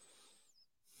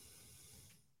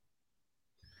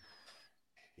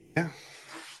 Yeah.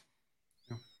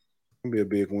 Gonna be a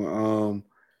big one.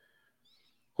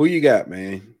 Who you got,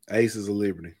 man? Aces or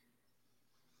Liberty?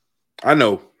 I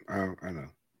know. I know.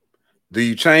 Do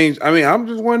you change? I mean, I'm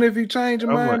just wondering if you change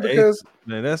your mind because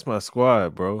man, that's my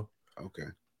squad, bro. Okay.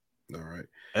 All right.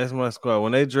 That's my squad.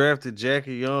 When they drafted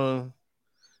Jackie Young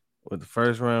with the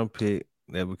first round pick,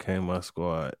 that became my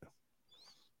squad.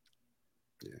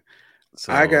 Yeah.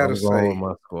 So I gotta say with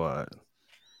my squad.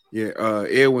 Yeah,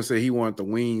 Edwin said he wanted the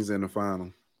Wings in the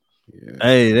final. Yeah.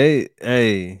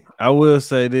 Hey, I will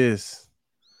say this.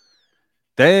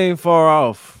 They ain't far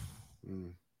off.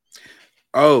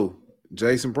 Oh,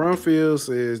 Jason Brumfield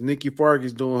says Nikki Park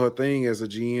is doing her thing as a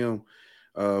GM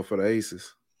for the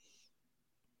Aces.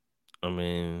 I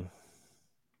mean,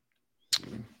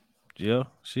 yeah,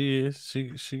 she is.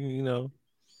 She you know,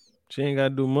 she ain't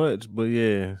gotta do much, but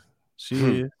yeah, she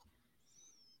is.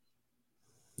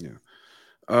 Yeah.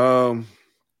 I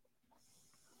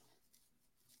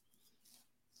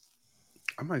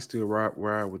might still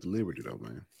ride with the Liberty though,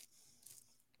 man.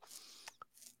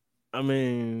 I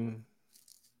mean,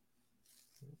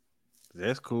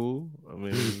 that's cool. I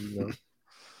mean, you know.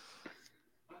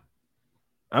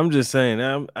 I'm just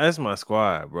saying that's my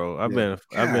squad, bro. I've been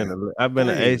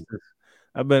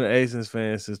an Aces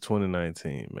fan since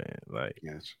 2019, man. Like,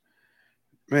 gotcha.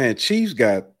 Man, Chiefs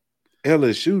got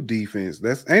LSU defense.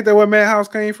 Ain't that where Matt House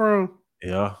came from?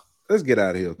 Yeah. Let's get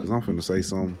out of here because I'm finna say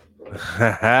something.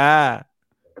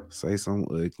 Say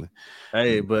something ugly.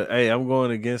 Hey, I'm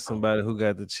going against somebody who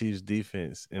got the Chiefs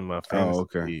defense in my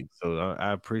fantasy league, so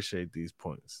I appreciate these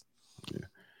points. Yeah.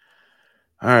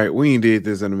 All right, we ain't did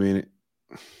this in a minute.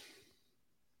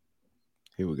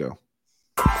 Here we go.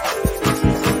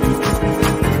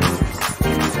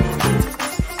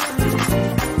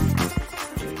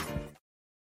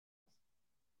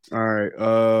 All right.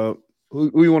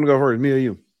 Who you want to go first? Me or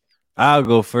you? I'll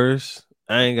go first.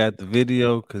 I ain't got the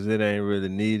video because it ain't really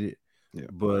needed. Yeah.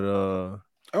 But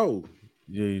yeah,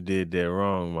 you did that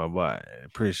wrong, my boy.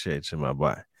 Appreciate you, my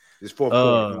boy. It's 4th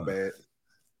quarter. My bad.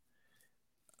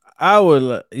 I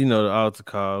would, the altar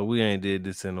call. We ain't did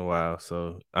this in a while,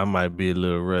 so I might be a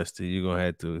little rusty. You're gonna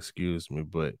have to excuse me,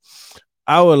 but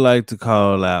I would like to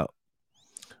call out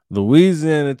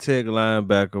Louisiana Tech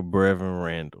linebacker Brevin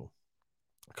Randall.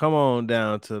 Come on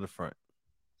down to the front.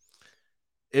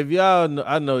 If y'all know,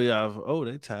 I know y'all.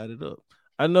 They tied it up.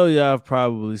 I know y'all have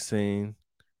probably seen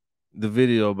the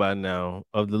video by now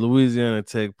of the Louisiana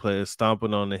Tech player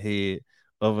stomping on the head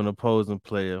of an opposing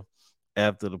player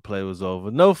after the play was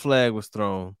over. No flag was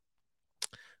thrown,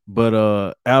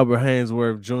 but Albert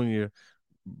Haynesworth Jr.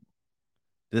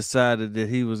 decided that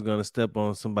he was going to step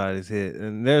on somebody's head,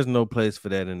 and there's no place for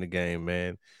that in the game,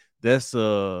 man. That's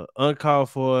uncalled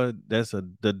for. That's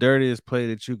the dirtiest play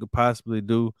that you could possibly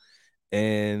do,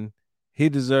 and he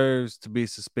deserves to be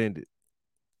suspended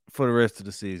for the rest of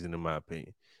the season, in my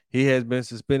opinion. He has been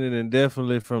suspended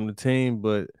indefinitely from the team,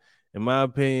 but in my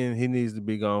opinion, he needs to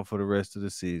be gone for the rest of the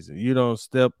season. You don't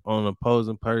step on an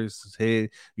opposing person's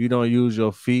head. You don't use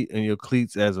your feet and your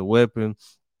cleats as a weapon.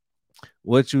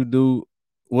 What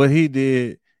he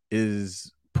did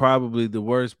is probably the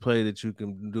worst play that you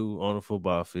can do on a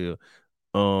football field.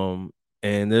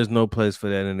 And there's no place for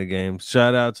that in the game.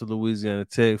 Shout out to Louisiana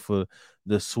Tech for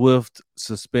the swift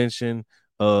suspension.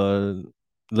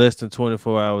 Less than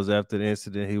 24 hours after the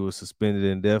incident, he was suspended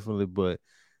indefinitely. But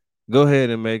go ahead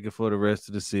and make it for the rest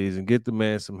of the season. Get the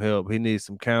man some help. He needs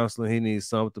some counseling. He needs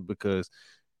something because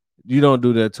you don't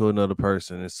do that to another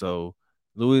person. And so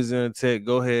Louisiana Tech,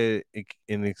 go ahead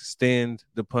and extend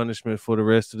the punishment for the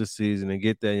rest of the season and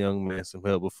get that young man some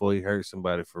help before he hurts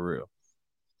somebody for real.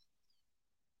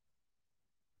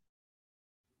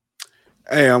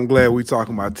 Hey, I'm glad we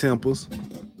talking about tempers.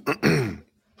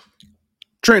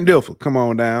 Trent Dilfer, come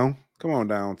on down. Come on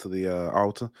down to the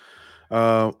altar.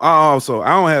 I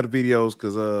don't have the videos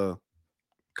because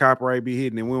copyright be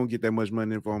hitting and we don't get that much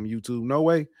money from YouTube. No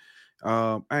way.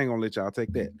 I ain't gonna let y'all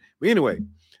take that. But anyway,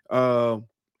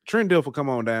 Trent Dilfer, come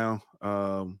on down.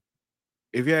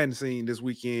 If you hadn't seen this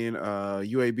weekend,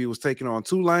 UAB was taking on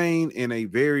Tulane in a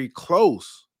very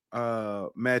close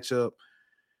matchup.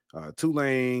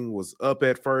 Tulane was up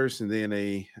at first, and then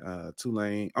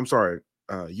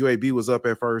UAB was up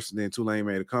at first, and then Tulane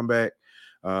made a comeback.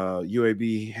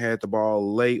 UAB had the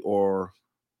ball late, or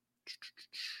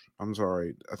I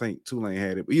think Tulane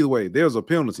had it. But either way, there was a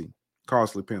penalty,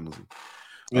 costly penalty.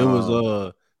 It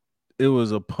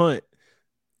was a punt.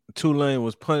 Tulane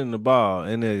was punting the ball,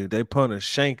 and they punter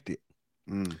shanked it,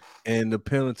 and the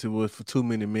penalty was for too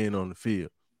many men on the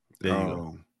field. There you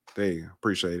go. There you go.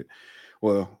 Appreciate it.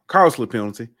 Well, costly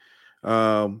penalty.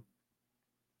 Trent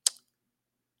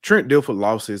Dilfer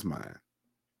lost his mind.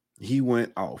 He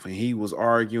went off and he was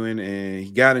arguing and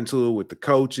he got into it with the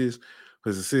coaches,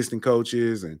 his assistant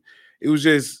coaches, and it was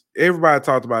just everybody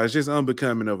talked about it. It's just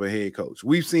unbecoming of a head coach.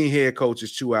 We've seen head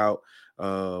coaches chew out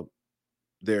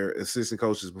their assistant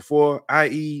coaches before,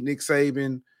 i.e. Nick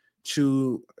Saban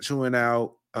chewing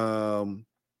out Lane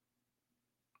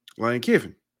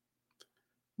Kiffin.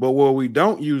 But what we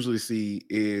don't usually see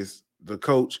is the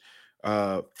coach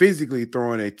physically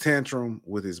throwing a tantrum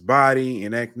with his body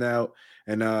and acting out.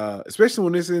 And especially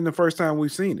when this isn't the first time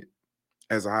we've seen it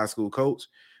as a high school coach.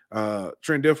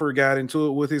 Trent Dilfer got into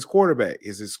it with his quarterback.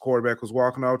 As his quarterback was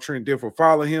walking off, Trent Dilfer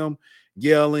followed him,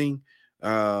 yelling,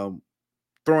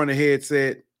 throwing a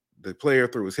headset. The player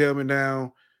threw his helmet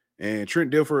down. And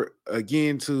Trent Dilfer,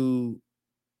 again, to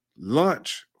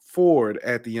launch forward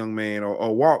at the young man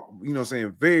or walk,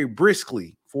 very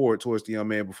briskly forward towards the young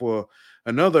man before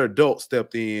another adult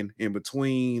stepped in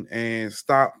between and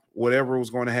stopped whatever was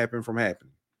going to happen from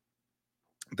happening.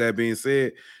 That being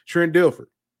said, Trent Dilfer,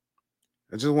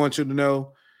 I just want you to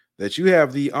know that you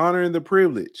have the honor and the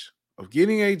privilege of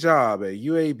getting a job at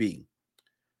UAB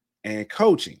and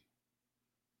coaching.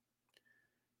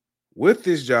 With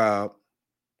this job,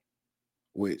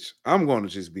 which I'm going to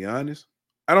just be honest,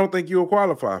 I don't think you'll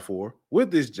qualify for.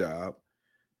 With this job,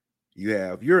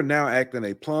 you're now acting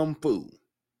a plum fool.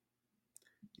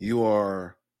 You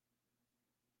are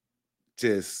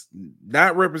just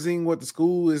not representing what the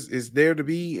school is there to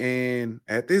be. And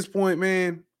at this point,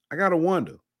 man, I got to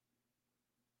wonder.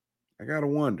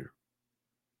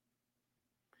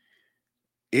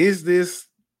 Is this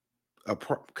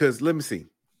because let me see.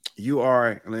 You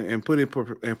are, and put it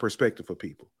in perspective for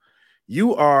people.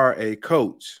 You are a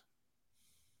coach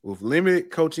with limited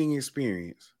coaching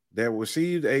experience that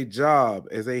received a job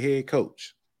as a head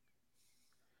coach.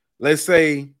 Let's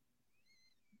say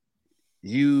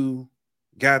you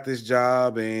got this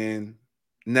job and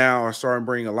now are starting to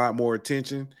bring a lot more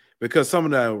attention because some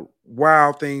of the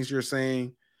wild things you're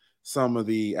saying, some of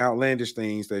the outlandish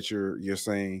things that you're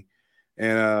saying,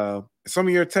 and some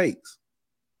of your takes.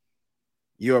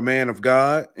 You're a man of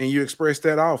God and you express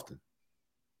that often.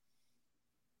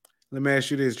 Let me ask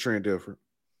you this, Trent Dilfer.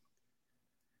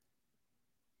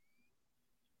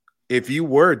 If you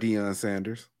were Deion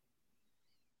Sanders,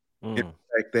 in the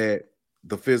fact that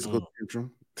the physical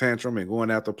tantrum and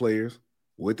going after players,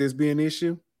 would this be an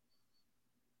issue?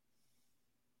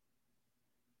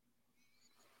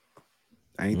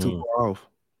 I ain't too far off.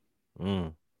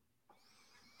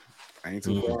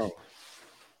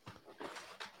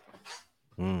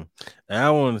 And I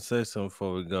want to say something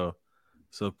before we go.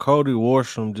 So Cody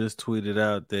Warsham just tweeted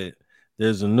out that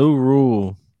there's a new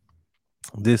rule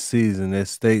this season that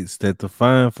states that the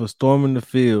fine for storming the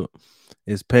field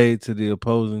is paid to the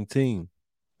opposing team.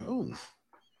 Oh.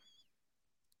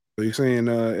 So you're saying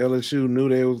LSU knew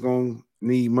they was going to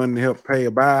need money to help pay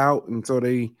a buyout, and so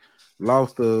they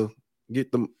lost to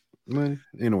get the money?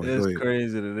 Anyway, it's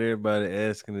crazy that everybody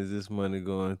asking, is this money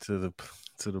going to the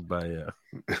buyout?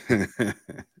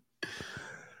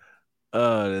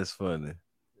 Oh, that's funny.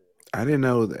 I didn't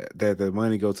know that the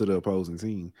money go to the opposing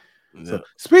team. No. So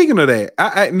speaking of that,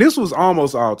 and this was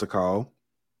almost all to call.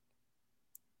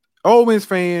 Ole Miss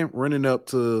fan running up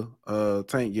to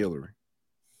Tank Guillory.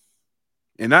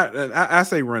 And I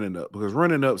say running up because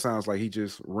running up sounds like he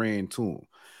just ran to him.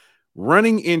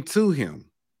 Running into him,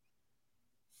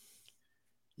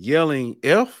 yelling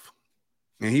F,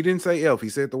 and he didn't say F, he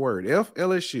said the word F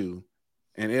LSU,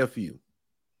 and F you.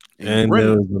 And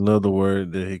there was another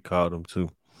word that he called him too.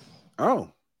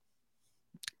 Oh.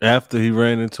 After he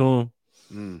ran into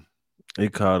him, he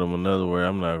called him another word.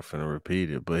 I'm not going to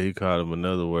repeat it, but he called him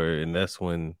another word, and that's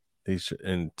when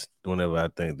and whenever I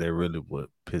think they really would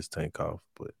piss Tank off.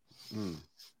 But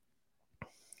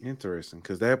interesting,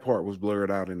 because that part was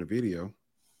blurred out in the video.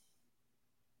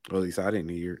 Or at least I didn't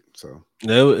hear it. So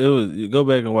it was. You go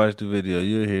back and watch the video,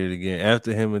 you'll hear it again.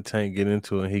 After him and Tank get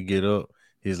into it, and he get up.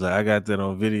 He's like, I got that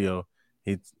on video.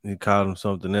 He called him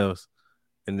something else,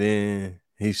 and then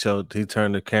he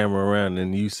turned the camera around,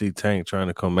 and you see Tank trying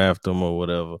to come after him or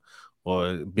whatever,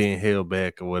 or being held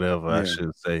back or whatever I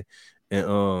should say.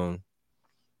 And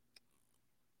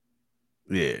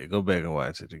yeah, go back and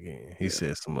watch it again. He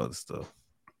said some other stuff.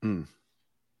 I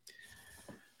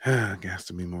got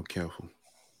to be more careful.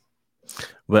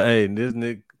 But hey, this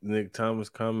Nick Thomas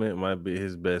comment might be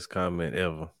his best comment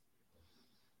ever.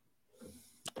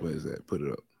 What is that? Put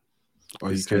it up. Oh,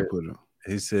 you can't put it up.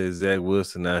 He said Zach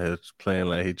Wilson out here playing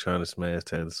like he trying to smash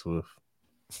Taylor Swift.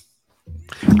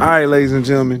 All right, ladies and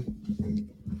gentlemen.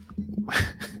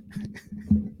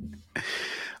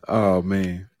 Oh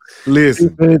man,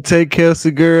 listen. Take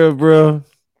Kelsey girl, bro.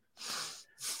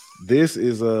 This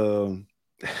is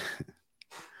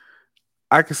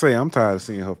I can say I'm tired of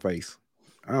seeing her face.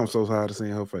 I'm so tired of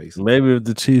seeing her face. Maybe if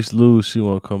the Chiefs lose, she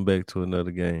won't come back to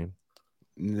another game.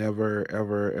 Never,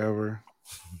 ever, ever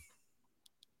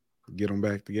get them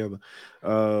back together.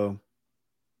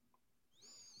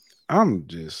 I'm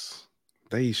just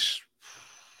the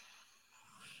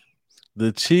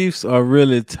Chiefs are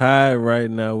really tied right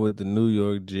now with the New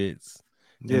York Jets.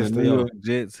 Yes, the New York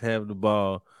Jets have the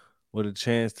ball with a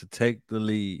chance to take the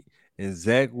lead, and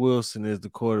Zach Wilson is the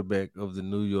quarterback of the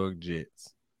New York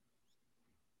Jets.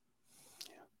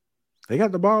 They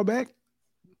got the ball back?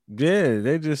 Yeah,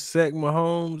 they just sacked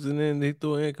Mahomes, and then they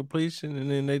threw an incompletion,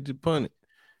 and then they just punted.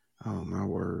 Oh, my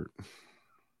word.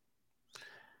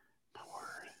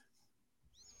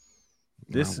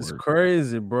 This is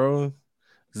crazy, bro.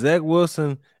 Zach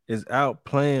Wilson is out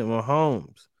playing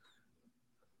Mahomes.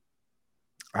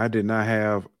 I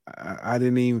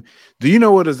didn't even. Do you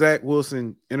know what a Zach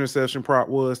Wilson interception prop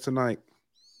was tonight?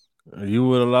 You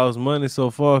would have lost money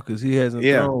so far because he hasn't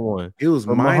thrown one. It was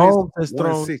Mahomes has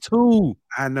thrown 2.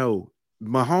 I know.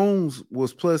 Mahomes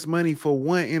was plus money for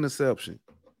 1 interception.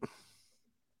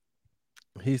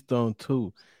 He's thrown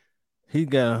 2. He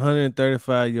got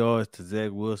 135 yards to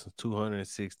Zach Wilson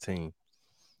 216.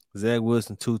 Zach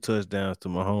Wilson 2 touchdowns to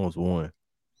Mahomes 1.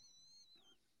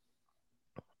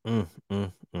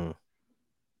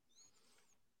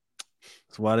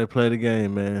 That's why they play the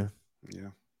game, man. Yeah.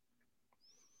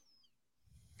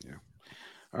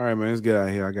 All right, man. Let's get out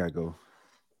of here. I gotta go.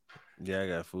 Yeah, I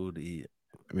got food to eat.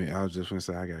 I mean, I was just gonna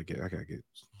say I gotta get. We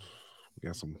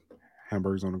got some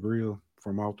hamburgers on the grill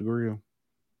from off the grill.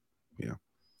 Yeah.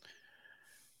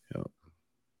 Yep.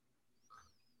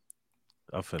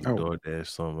 I'm finna DoorDash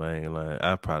something. I ain't lying.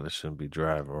 I probably shouldn't be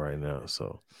driving right now.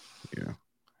 So yeah.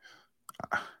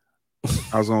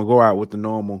 I was gonna go out with the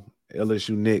normal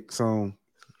LSU Nick song.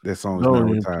 That song's not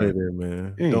retired,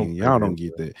 man. Y'all don't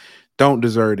get that. Don't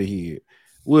deserve to hear it.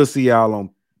 We'll see y'all on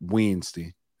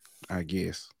Wednesday, I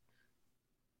guess.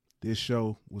 This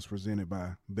show was presented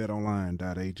by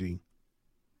betonline.ag.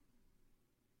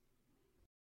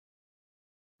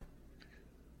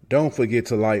 Don't forget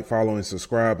to like, follow, and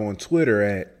subscribe on Twitter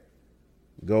at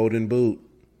Golden Boot.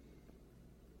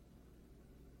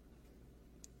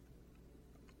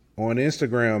 On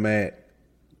Instagram at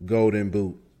Golden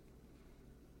Boot.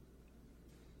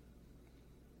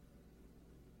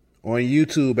 On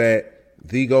YouTube at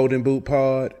The Golden Boot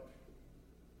Pod.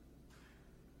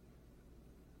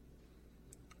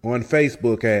 On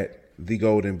Facebook at The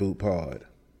Golden Boot Pod.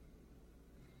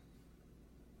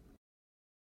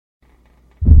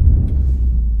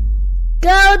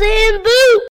 Golden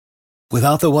Boot!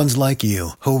 Without the ones like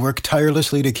you, who work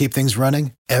tirelessly to keep things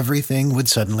running, everything would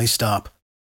suddenly stop.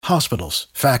 Hospitals,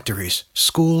 factories,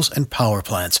 schools, and power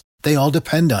plants, they all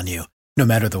depend on you. No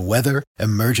matter the weather,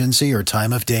 emergency, or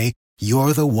time of day,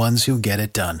 you're the ones who get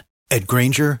it done. At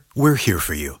Grainger, we're here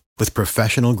for you with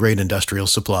professional-grade industrial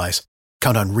supplies.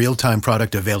 Count on real-time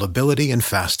product availability and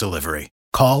fast delivery.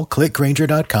 Call, click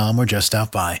Grainger.com, or just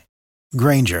stop by.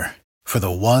 Grainger, for the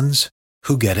ones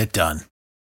who get it done.